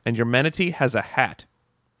stories, and your manatee has a hat.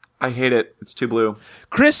 I hate it. It's too blue.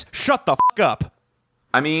 Chris, shut the fuck up.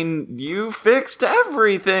 I mean, you fixed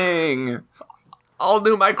everything. All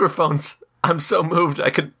new microphones. I'm so moved I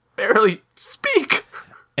could barely speak.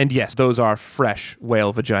 And yes, those are fresh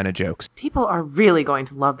whale vagina jokes. People are really going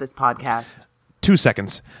to love this podcast. 2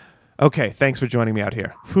 seconds. Okay, thanks for joining me out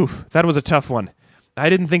here. Whew, that was a tough one. I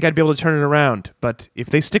didn't think I'd be able to turn it around, but if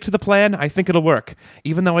they stick to the plan, I think it'll work,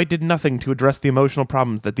 even though I did nothing to address the emotional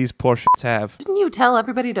problems that these poor shits have. Didn't you tell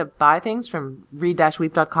everybody to buy things from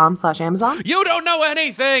read-weep.com/Amazon? You don't know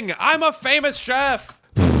anything! I'm a famous chef!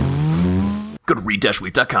 Go to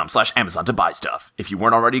read-weep.com/Amazon to buy stuff. If you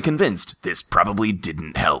weren't already convinced, this probably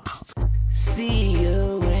didn't help. See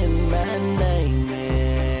you in my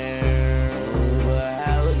nightmare.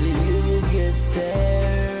 How do you get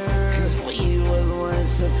there? 'Cause we was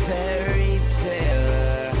once a fairy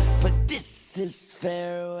tale, but this is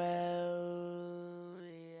farewell.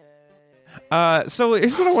 So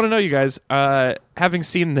here's what I want to know, you guys. Having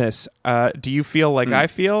seen this, do you feel like I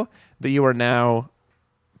feel that you are now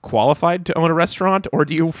qualified to own a restaurant, or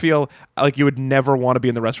do you feel like you would never want to be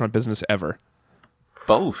in the restaurant business ever?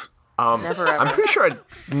 Both. Never ever. I'm pretty sure I'd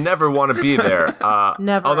never want to be there.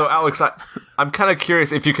 Never. Although, Alex, I'm kind of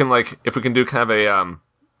curious if you can, if we can do kind of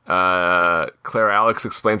a Claire Alex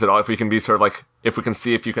explains it all. If we can be sort of like, if we can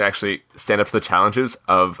see if you can actually stand up to the challenges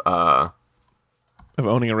of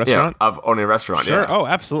owning a restaurant? of owning a restaurant. Sure. Yeah. Oh,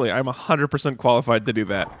 absolutely. I'm 100% qualified to do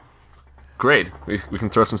that. Great. We can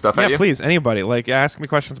throw some stuff at Yeah, you. please. Anybody. Like, ask me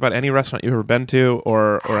questions about any restaurant you've ever been to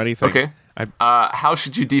or anything. Okay. How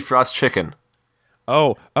should you defrost chicken?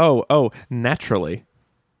 Naturally.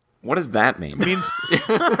 What does that mean? It means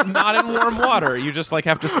not in warm water. You just like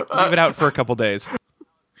have to leave it out for a couple days.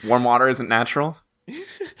 Warm water isn't natural?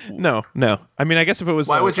 No. I mean, I guess if it was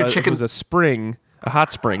Why was your if it chicken- was a spring, a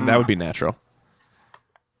hot spring, that would be natural.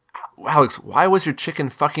 Alex, why was your chicken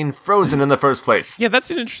fucking frozen in the first place? Yeah, that's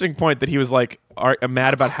an interesting point that he was like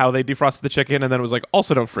mad about how they defrosted the chicken and then was like,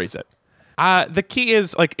 also don't freeze it. The key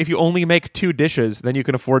is like if you only make 2 dishes, then you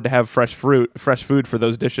can afford to have fresh food for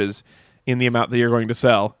those dishes in the amount that you're going to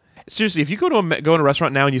sell. Seriously, if you go to a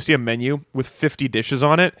restaurant now and you see a menu with 50 dishes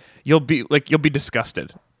on it, you'll be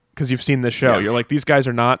disgusted because you've seen this show. You're like, these guys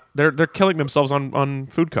are not they're killing themselves on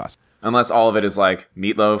food costs. Unless all of it is like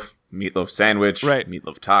meatloaf sandwich, Right.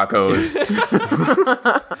 meatloaf tacos,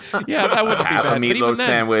 Yeah, that would be half bad. a meatloaf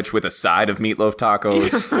sandwich with a side of meatloaf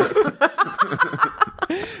tacos.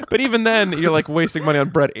 But even then, you're like wasting money on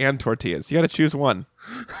bread and tortillas. You got to choose one.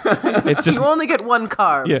 It's just You only get one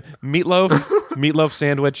carb. yeah, meatloaf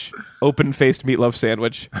sandwich, open-faced meatloaf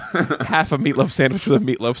sandwich, half a meatloaf sandwich with a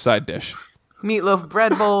meatloaf side dish. Meatloaf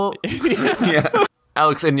bread bowl.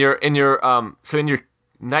 Alex, in your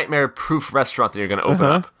nightmare-proof restaurant that you're going to open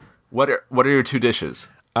up, what are your 2 dishes?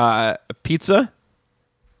 Pizza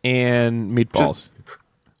and meatballs.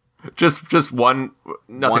 Just one,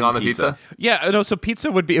 nothing One on the pizza. pizza? Yeah, no. So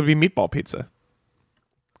pizza would be meatball pizza.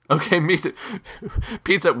 Okay,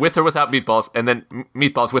 pizza with or without meatballs, and then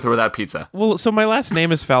meatballs with or without pizza. Well, so my last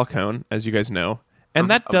name is Falcone, as you guys know, and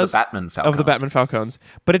that Of does the Batman of the Falcons. Batman Falcons.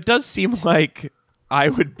 But it does seem like I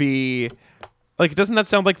would be like. Doesn't that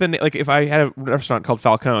sound like like if I had a restaurant called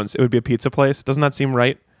Falcones, it would be a pizza place? Doesn't that seem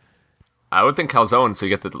right? I would think calzone, so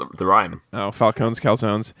you get the rhyme. Oh, Falcones,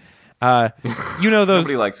 calzones. You know those.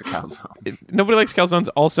 Nobody likes a calzone. Nobody likes calzones.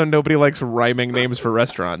 Also, nobody likes rhyming names for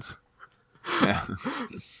restaurants. Yeah.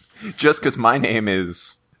 Just because my name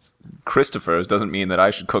is Christopher's doesn't mean that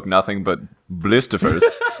I should cook nothing but Blistafers.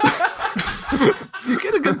 You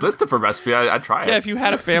get a good Blistafer recipe. I'd try it. Yeah, if you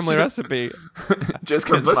had a family recipe. Just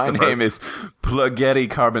because my Blistafers. name is Spaghetti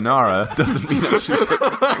Carbonara doesn't mean I should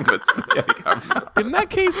cook nothing but spaghetti carbonara. In that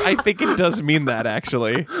case, I think it does mean that,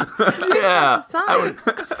 actually. Yeah. It's a sign.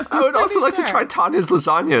 I would also like to fair. try Tanya's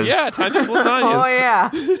lasagnas. Yeah, Tanya's lasagnas. Oh yeah,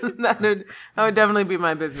 that would definitely be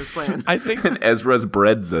my business plan. I think And Ezra's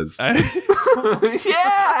breadzas.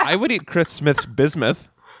 Yeah. I would eat Chris Smith's bismuth.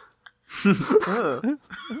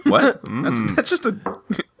 What? That's just an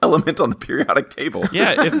element on the periodic table.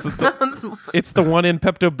 Yeah, Sounds more- it's the one in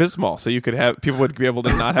Pepto-Bismol, so you could have people would be able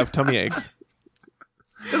to not have tummy aches.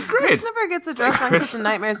 That's great. This never gets addressed on Kitchen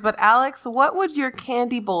Nightmares, but Alex, what would your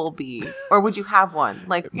candy bowl be? Or would you have one?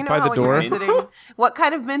 Like, you know By how the when you're door? visiting, what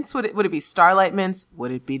kind of mints would it be? Starlight mints?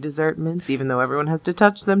 Would it be dessert mints, even though everyone has to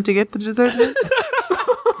touch them to get the dessert mints?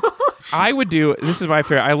 I would do, this is my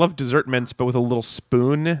favorite, I love dessert mints, but with a little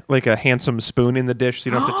spoon, like a handsome spoon in the dish, so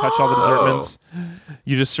you don't have to touch all the dessert mints.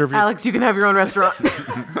 You just serve your... Alex, you can have your own restaurant.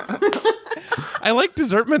 I like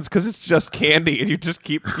dessert mints because it's just candy, and you can just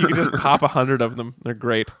pop 100 of them. They're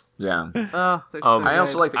great. Yeah. Oh, they're so I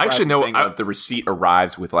also good. like the I actually classic know- thing of the receipt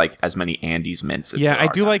arrives with like as many Andes mints as Yeah, there I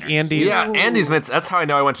are do like diners. Andes. Yeah, Andy's mints. That's how I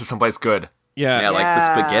know I went to someplace good. Yeah, Yeah, like the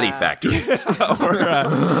Yeah. Spaghetti Factory.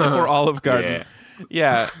 or Olive Garden.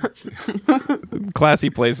 Yeah. Classy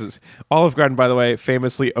places. Olive Garden, by the way,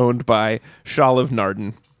 famously owned by Shaliv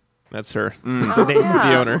Narden. That's her name of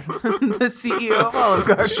the owner. the CEO of Olive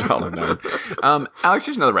Garden. Olive Garden. Alex,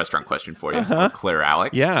 here's another restaurant question for you. Claire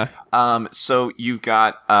Alex. Yeah. So you've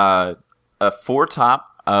got a 4 top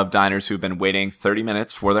of diners who've been waiting 30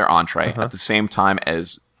 minutes for their entree at the same time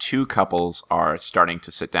as 2 couples are starting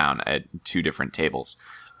to sit down at 2 different tables.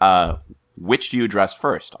 Which do you address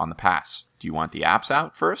first on the pass? Do you want the apps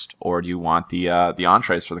out first, or do you want the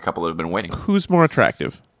entrees for the couple that have been waiting? Who's more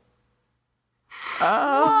attractive?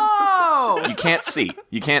 Oh! You can't see.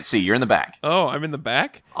 You can't see. You're in the back. Oh, I'm in the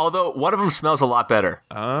back? Although one of them smells a lot better.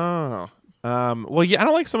 Oh. Well, yeah, I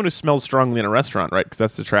don't like someone who smells strongly in a restaurant, right? Because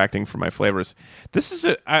that's detracting from my flavors. That's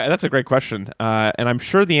a great question. And I'm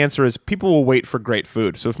sure the answer is people will wait for great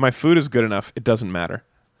food. So if my food is good enough, it doesn't matter.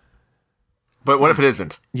 But what if it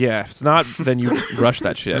isn't? Yeah, if it's not, then you rush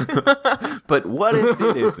that shit. But what if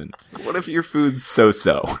it isn't? What if your food's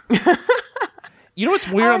so-so? You know what's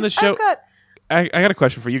weird on the Alex, show? I've got- I got a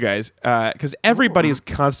question for you guys, because everybody is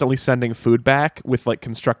constantly sending food back with like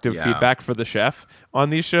constructive Yeah. feedback for the chef on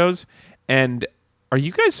these shows, And are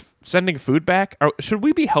you guys sending food back? Should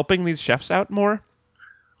we be helping these chefs out more?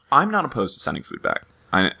 I'm not opposed to sending food back.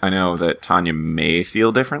 I know that Tanya may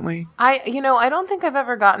feel differently. I don't think I've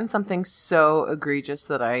ever gotten something so egregious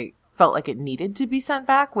that I felt like it needed to be sent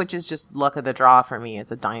back, which is just luck of the draw for me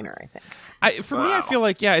as a diner, I think. For me, I feel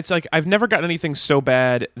like, it's like I've never gotten anything so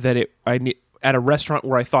bad that at a restaurant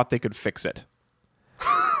where I thought they could fix it.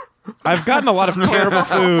 I've gotten a lot of terrible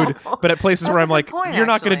food, but at places where I'm like, point, you're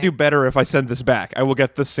not going to actually. do better if I send this back. I will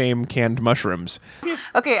get the same canned mushrooms.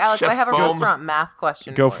 Okay, Alex, Chef's I have a foam. restaurant math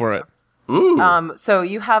question. Go for it. Ooh. So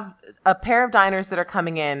you have a pair of diners that are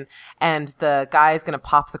coming in, and the guy is going to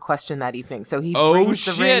pop the question that evening. So he brings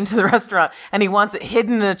the ring shit. to the restaurant, and he wants it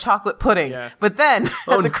hidden in a chocolate pudding. Yeah. But then,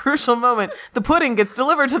 at the crucial moment, the pudding gets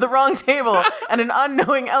delivered to the wrong table, and an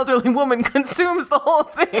unknowing elderly woman consumes the whole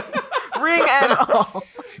thing, ring and all.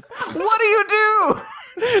 What do you do?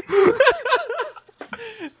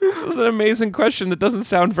 This is an amazing question that doesn't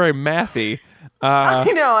sound very mathy.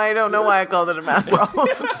 I know. I don't know why I called it a math problem.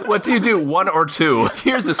 What do you do? 1 or 2?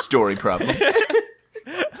 Here's a story problem.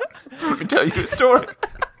 Let me tell you a story.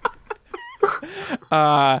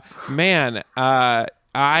 Man,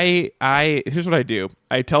 here's what I do.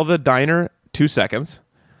 I tell the diner 2 seconds,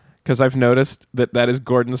 because I've noticed that is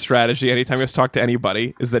Gordon's strategy anytime he has to talk to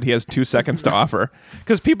anybody, is that he has 2 seconds to offer.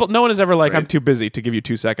 Because no one is ever like, I'm too busy to give you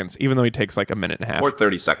 2 seconds, even though he takes like a minute and a half. Or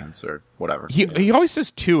 30 seconds or whatever. He always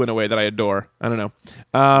says 2 in a way that I adore. I don't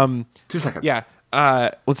know. 2 seconds. Yeah.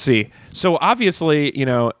 Let's see. So obviously,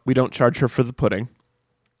 we don't charge her for the pudding.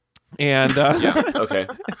 And Yeah, okay.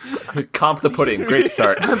 Comp the pudding. Great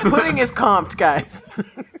start. Pudding is comped, guys.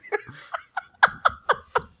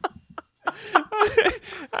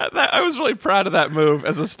 I was really proud of that move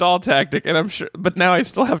as a stall tactic, and I'm sure. But now I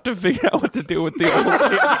still have to figure out what to do with the old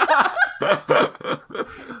lady.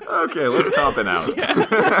 Okay, let's comp it out.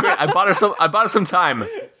 I bought her some time.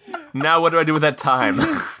 Now what do I do with that time?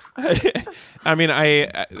 I mean, I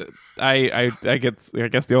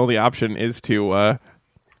guess the only option is to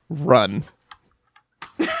run.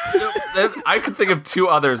 I could think of 2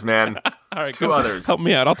 others, man. All right, 2 others. Help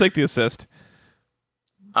me out. I'll take the assist.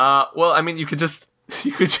 Well, I mean, you could just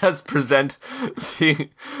present the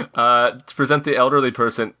elderly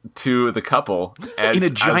person to the couple In a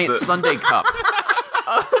giant Sunday cup.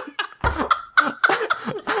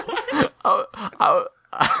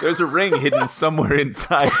 There's a ring hidden somewhere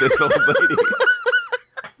inside this old lady.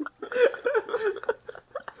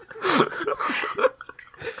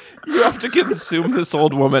 You have to consume this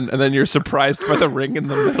old woman, and then you're surprised by the ring in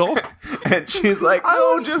the middle. And she's like,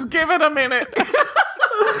 oh, just give it a minute.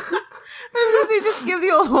 Does he just give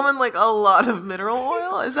the old woman like a lot of mineral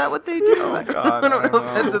oil? Is that what they do? Oh, God. I don't know if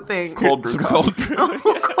that's a thing. Cold brew Some coffee. cold brew.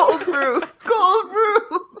 Cold brew. Cold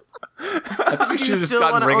brew. I think we should You have just still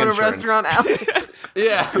gotten want to ring own a insurance. restaurant, Alex?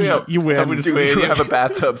 Yeah. You win. We just You win. have a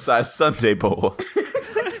bathtub-sized Sunday bowl.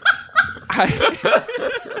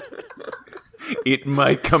 It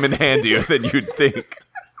might come in handier than you'd think.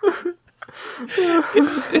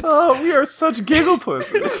 We are such giggle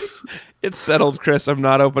pussies. It's settled, Chris. I'm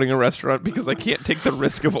not opening a restaurant because I can't take the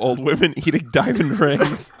risk of old women eating diamond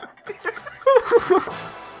rings.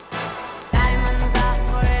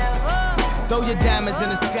 Throw your diamonds in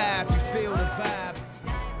the sky if you feel the vibe.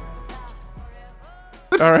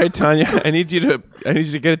 All right, Tanya, I need you to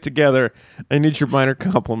get it together. I need your minor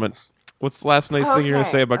compliment. What's the last nice thing you're going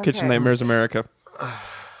to say about Kitchen Nightmares America?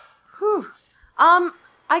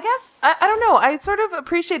 I guess, I don't know. I sort of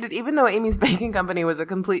appreciated, even though Amy's Baking Company was a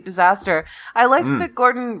complete disaster, I liked that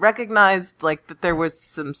Gordon recognized, like, that there was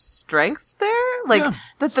some strengths there. Like,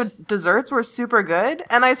 that the desserts were super good.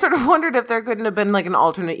 And I sort of wondered if there couldn't have been, like, an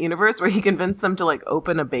alternate universe where he convinced them to, like,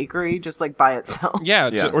 open a bakery just, like, by itself.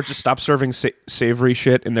 Yeah. Or just stop serving savory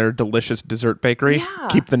shit in their delicious dessert bakery. Yeah.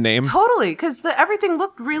 Keep the name. Totally, because everything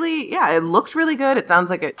looked really, it looked really good. It sounds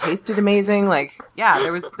like it tasted amazing. Like,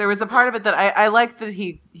 there was a part of it that I liked that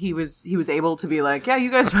he was able to be like, yeah, you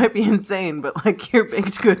guys might be insane, but like your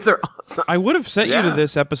baked goods are awesome. I would have sent you to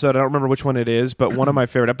this episode. I don't remember which one it is, but one of my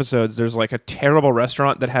favorite episodes, there's like a terrible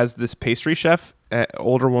restaurant that has this pastry chef,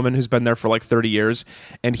 older woman who's been there for like 30 years,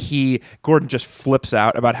 and Gordon just flips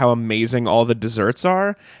out about how amazing all the desserts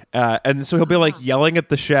are. And so he'll be like yelling at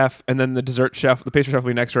the chef, and then the pastry chef will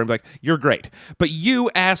be next to her and be like, you're great. But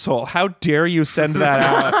you asshole, how dare you send that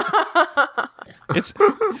out? It's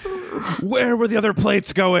where were the other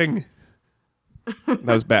plates going? That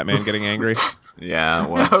was Batman getting angry. Yeah,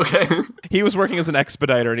 well, Okay. He was working as an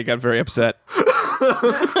expediter and he got very upset.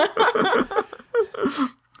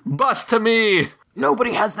 Bus to me.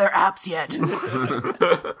 Nobody has their apps yet.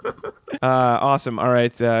 Awesome. All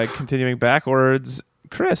right. Continuing backwards.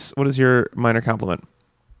 Chris, what is your minor compliment?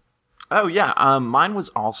 Oh, yeah. Mine was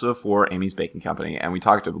also for Amy's Baking Company, and we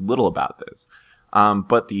talked a little about this.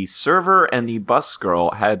 But the server and the bus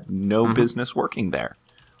girl had no business working there.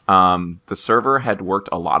 The server had worked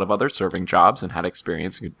a lot of other serving jobs and had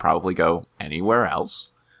experience and could probably go anywhere else.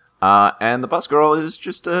 And the bus girl is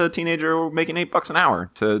just a teenager making $8 an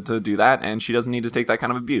hour to do that, and she doesn't need to take that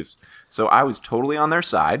kind of abuse. So I was totally on their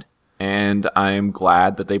side. And I'm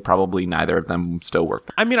glad that they probably neither of them still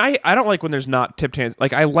work. I mean, I don't like when there's not tipped hands.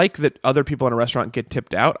 Like, I like that other people in a restaurant get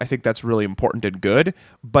tipped out. I think that's really important and good.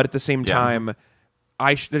 But at the same time,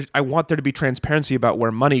 I want there to be transparency about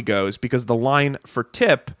where money goes, because the line for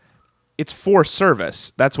tip, it's for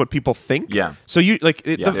service. That's what people think. Yeah. So you like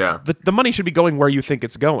the money should be going where you think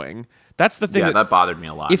it's going. That's the thing. Yeah, that bothered me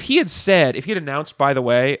a lot. If he had announced, by the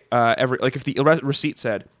way, if the receipt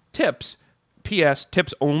said tips. P.S.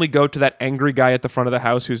 Tips only go to that angry guy at the front of the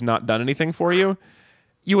house who's not done anything for you,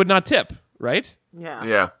 you would not tip, right? Yeah.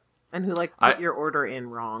 Yeah. And who put your order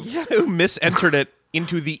in wrong. Yeah, who misentered it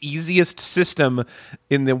into the easiest system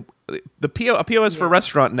in the POS for a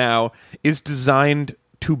restaurant now is designed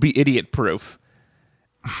to be idiot proof.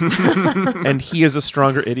 And he is a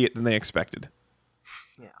stronger idiot than they expected.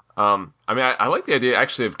 Yeah. I mean, I like the idea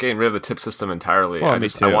actually of getting rid of the tip system entirely. Well, me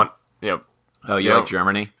too. I want, Oh, you like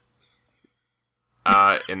Germany?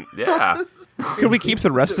 And yeah. Could we keep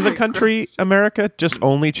the rest of the country, America, just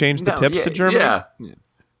only change the tips to Germany? Yeah.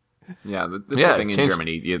 Yeah, the tipping in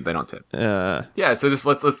Germany, they don't tip. Yeah, so just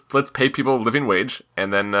let's pay people living wage,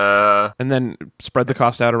 and then spread the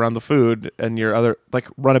cost out around the food, and your other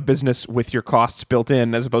run a business with your costs built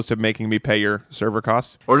in, as opposed to making me pay your server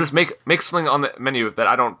costs. Or just make something on the menu that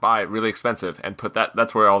I don't buy really expensive, and put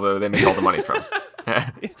that's where they make all the money from.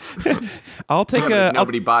 I'll take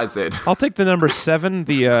nobody buys it. I'll take the number 7,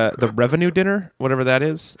 the revenue dinner, whatever that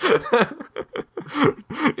is.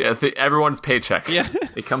 Yeah, everyone's paycheck. Yeah,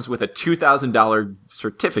 it comes with a $2,000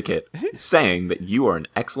 certificate saying that you are an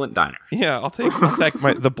excellent diner. Yeah, I'll take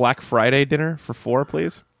the Black Friday dinner for 4,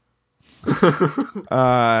 please.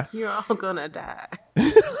 You're all gonna die.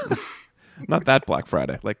 Not that Black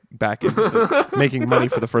Friday, back in making money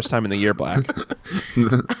for the first time in the year Black.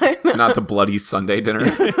 Not the Bloody Sunday dinner.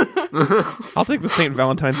 I'll take the St.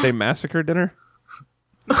 Valentine's Day Massacre dinner.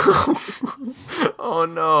 Oh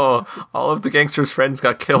no, all of the gangsters' friends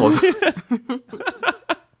got killed.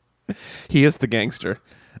 He is the gangster.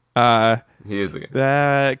 He is the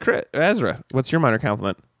gangster. Ezra, what's your minor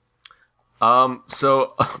compliment?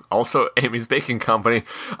 So also Amy's Baking Company,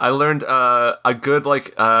 I learned a good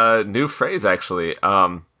new phrase actually.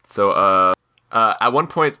 At one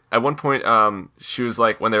point, she was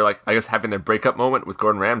when they're I guess having their breakup moment with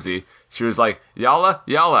Gordon Ramsay, she was like, "Yalla,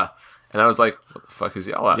 yalla," and I was like, "What the fuck is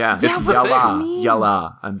yalla?" Yeah, it's yalla,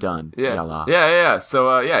 yalla. I'm done. Yeah, yalla. Yeah.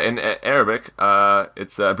 So in Arabic,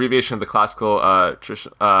 it's an abbreviation of the classical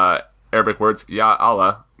Arabic words ya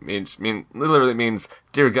Allah, literally means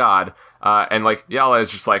dear God. And yalla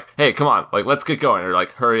is just hey, come on, let's get going, or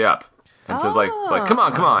hurry up. And so it's come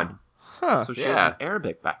on. Huh. So she has an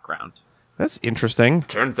Arabic background. That's interesting.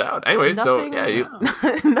 Turns out. Anyway, nothing, so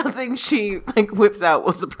yeah, nothing she whips out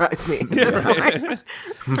will surprise me at this point.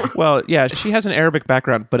 Well, yeah, she has an Arabic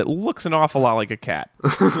background, but it looks an awful lot like a cat.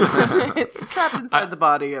 It's trapped inside the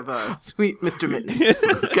body of sweet Mr. Mittens.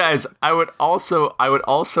 Guys, I would also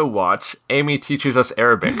watch Amy Teaches Us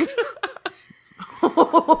Arabic.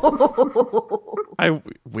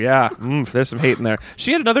 There's some hate in there.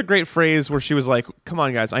 She had another great phrase where she was like, "Come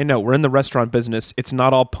on, guys, I know we're in the restaurant business. It's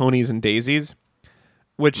not all ponies and daisies,"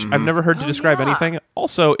 which I've never heard to describe anything.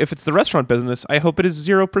 Also, if it's the restaurant business, I hope it is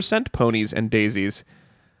 0% ponies and daisies.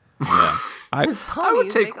 Yeah, I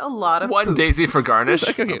would take a lot of one food. daisy for garnish.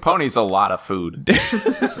 A pony's a lot of food.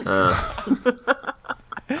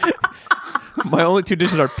 My only 2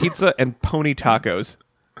 dishes are pizza and pony tacos.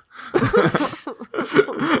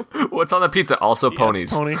 What's on the pizza? Also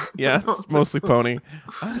ponies. Pony. Yeah, it's mostly pony.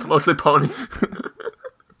 Mostly pony.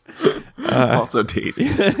 Also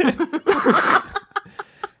daisies.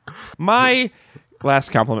 My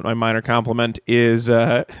last compliment, my minor compliment, is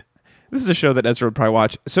this is a show that Ezra would probably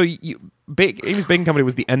watch. So Amy's Baking Company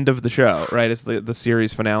was the end of the show, right? It's the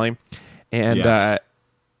series finale. And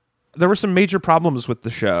there were some major problems with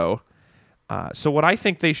the show. So what I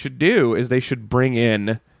think they should do is they should bring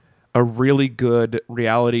in a really good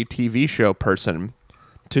reality TV show person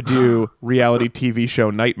to do reality TV show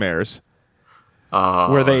nightmares,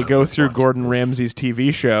 where they go through Gordon Ramsay's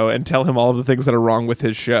TV show and tell him all of the things that are wrong with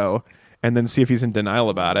his show, and then see if he's in denial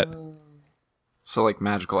about it. So, like,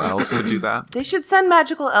 magical elves could do that? They should send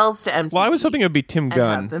magical elves to MTV. Well, I was hoping it would be Tim and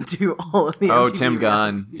Gunn. have them do all of the Oh, MTV Tim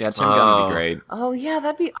Gunn. reality. Yeah, Tim Gunn would be great. Oh, yeah,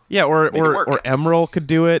 that'd be... Yeah, it work. or Emerald could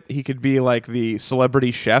do it. He could be like the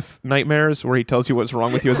celebrity chef nightmares, where he tells you what's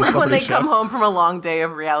wrong with you as a when celebrity they chef. come home from a long day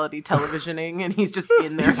of reality televisioning and he's just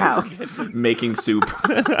in their house. Making soup.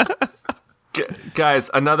 Guys,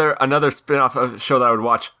 another spin-off show that I would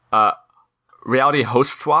watch. Reality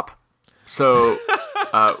host swap. So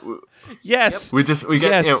Yes, we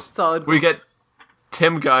get Yes. Solid. we get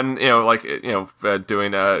Tim Gunn,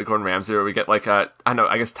 doing Gordon Ramsay, or we get like I don't know,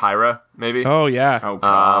 I guess Tyra maybe. Oh yeah. Oh,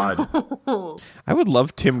 God. I would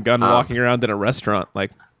love Tim Gunn walking around in a restaurant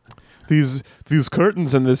like these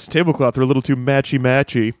curtains and this tablecloth are a little too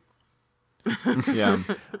matchy. Yeah.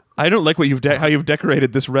 I don't like what how you've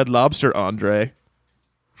decorated this Red Lobster, Andre.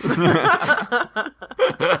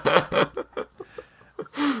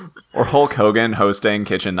 Or Hulk Hogan hosting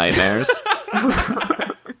Kitchen Nightmares.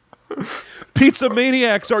 Pizza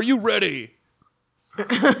maniacs, are you ready?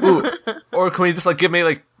 Or can we just like give me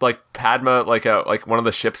like Padma like one of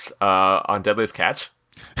the ships on Deadliest Catch?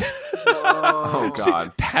 Oh,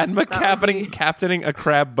 God. Padma captaining a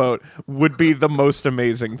crab boat would be the most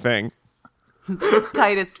amazing thing.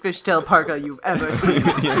 Tightest fishtail parka you've ever seen.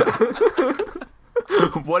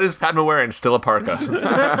 What is Padma wearing? Still a parka.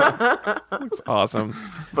 It's awesome.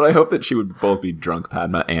 But I hope that she would both be drunk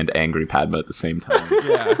Padma and angry Padma at the same time.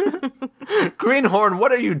 Yeah. Greenhorn,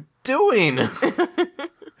 what are you doing?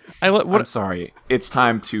 I'm sorry. It's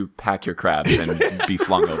time to pack your crabs and be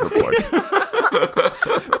flung overboard.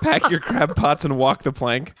 Pack your crab pots and walk the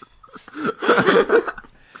plank.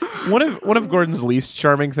 One of Gordon's least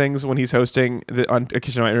charming things when he's hosting on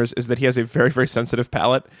Kitchen Nightmares is that he has a very, very sensitive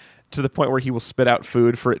palate to the point where he will spit out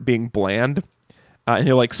food for it being bland. And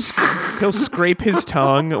he'll he'll scrape his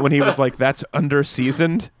tongue when he was like, that's under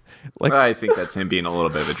seasoned. Like, I think that's him being a little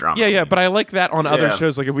bit of a drama. Yeah, but I like that on other Yeah.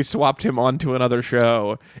 shows. Like if we swapped him onto another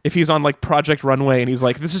show, if he's on like Project Runway and he's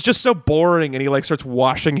like, this is just so boring, and he like starts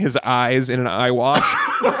washing his eyes in an eye wash.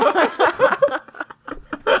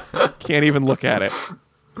 Can't even look at it.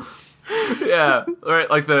 Yeah, right.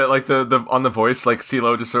 Like the on The Voice, like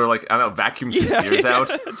CeeLo just sort of like I don't know, vacuums his ears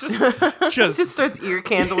out. Just starts ear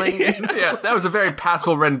candling. Yeah, that was a very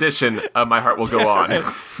passable rendition of My Heart Will Go On.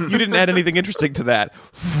 You didn't add anything interesting to that.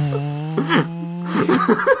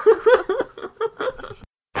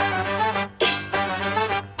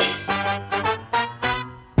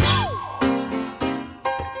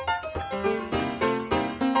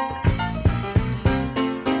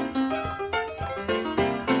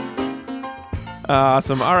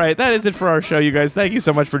 Awesome. All right, that is it for our show, you guys. Thank you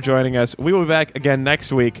so much for joining us. We will be back again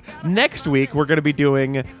next week. Next week, we're going to be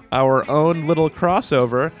doing our own little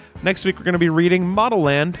crossover. Next week, we're going to be reading Model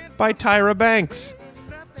Land by Tyra Banks.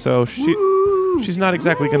 So she's not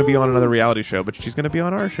exactly going to be on another reality show, but she's going to be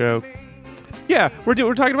on our show. Yeah, we're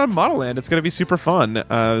talking about Model Land. It's going to be super fun.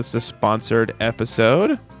 This is a sponsored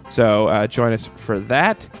episode, so join us for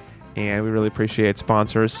that. And we really appreciate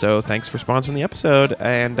sponsors. So thanks for sponsoring the episode,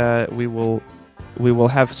 and we will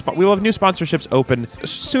have new sponsorships open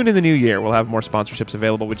soon in the new year. We'll have more sponsorships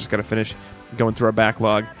available. We just got to finish going through our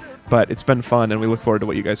backlog. But it's been fun, and we look forward to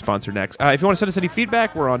what you guys sponsor next. If you want to send us any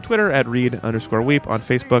feedback, we're on Twitter at read_weep, on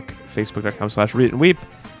Facebook, facebook.com/readandweep.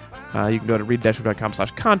 You can go to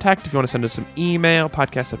read-weep.com/contact if you want to send us some email,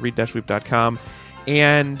 podcast@read-weep.com.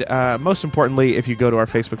 And most importantly, if you go to our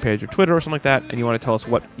Facebook page or Twitter or something like that, and you want to tell us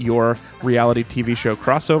what your reality TV show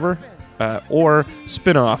crossover or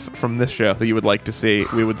spin-off from this show that you would like to see,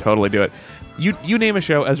 we would totally do it. You name a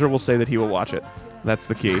show, Ezra will say that he will watch it. That's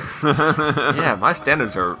the key. Yeah, my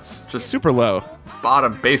standards are just Super low.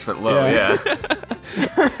 bottom basement low. Yeah.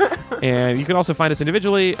 And you can also find us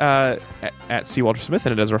individually at C. Walter Smith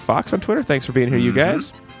and at Ezra Fox on Twitter. Thanks for being here, you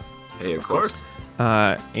guys. Hey, Of course.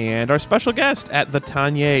 And our special guest at the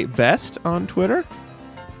Tanya Best on Twitter.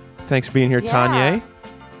 Thanks for being here, Yeah. Tanya.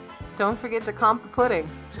 Don't forget to comp the pudding.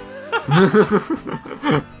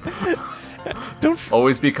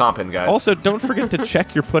 Always be comping, guys. Also, don't forget to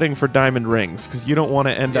check your pudding for diamond rings, because you don't want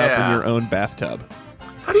to end up in Yeah. your own bathtub.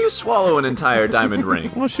 How do you swallow an entire diamond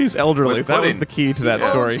ring? Well, she's elderly. With That was pudding. the key to that Yeah.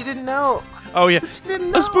 story. She didn't know. Oh, yeah. didn't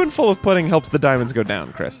A know. spoonful of pudding helps the diamonds go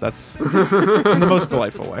down, Chris. That's in the most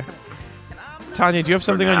delightful way. Tanya, do you have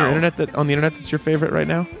something on your now. on the internet that's your favorite right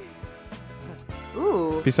now?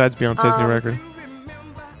 Ooh. Besides Beyonce's new record?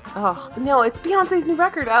 Oh, no, it's Beyonce's new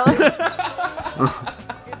record, Alex.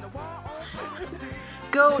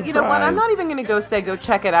 Go, you know what? I'm Surprise. not even going to go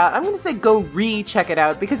check it out. I'm going to say go re-check it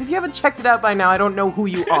out, because if you haven't checked it out by now, I don't know who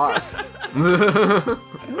you are.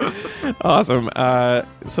 Awesome.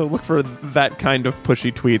 So look for that kind of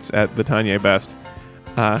pushy tweets at the Tanya Best.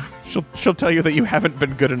 She'll tell you that you haven't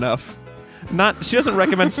been good enough. She doesn't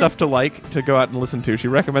recommend stuff to go out and listen to. She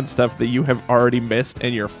recommends stuff that you have already missed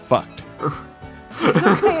and you're fucked. It's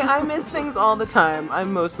okay, I miss things all the time.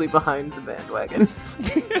 I'm mostly behind the bandwagon.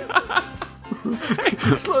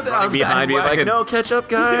 Slow down. Behind me, like, no, catch up,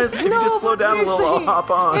 guys. If you just slow down a little, I'll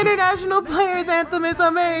hop on. International Players Anthem is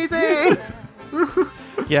amazing.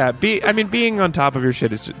 Yeah, being on top of your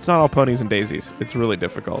shit it's not all ponies and daisies. It's really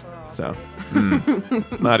difficult. So,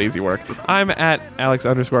 not easy work. I'm at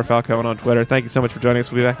Alex_Falcone on Twitter. Thank you so much for joining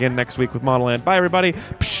us. We'll be back again next week with Model Land. Bye, everybody.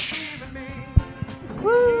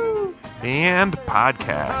 Woo! And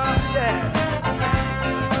podcast. Yeah.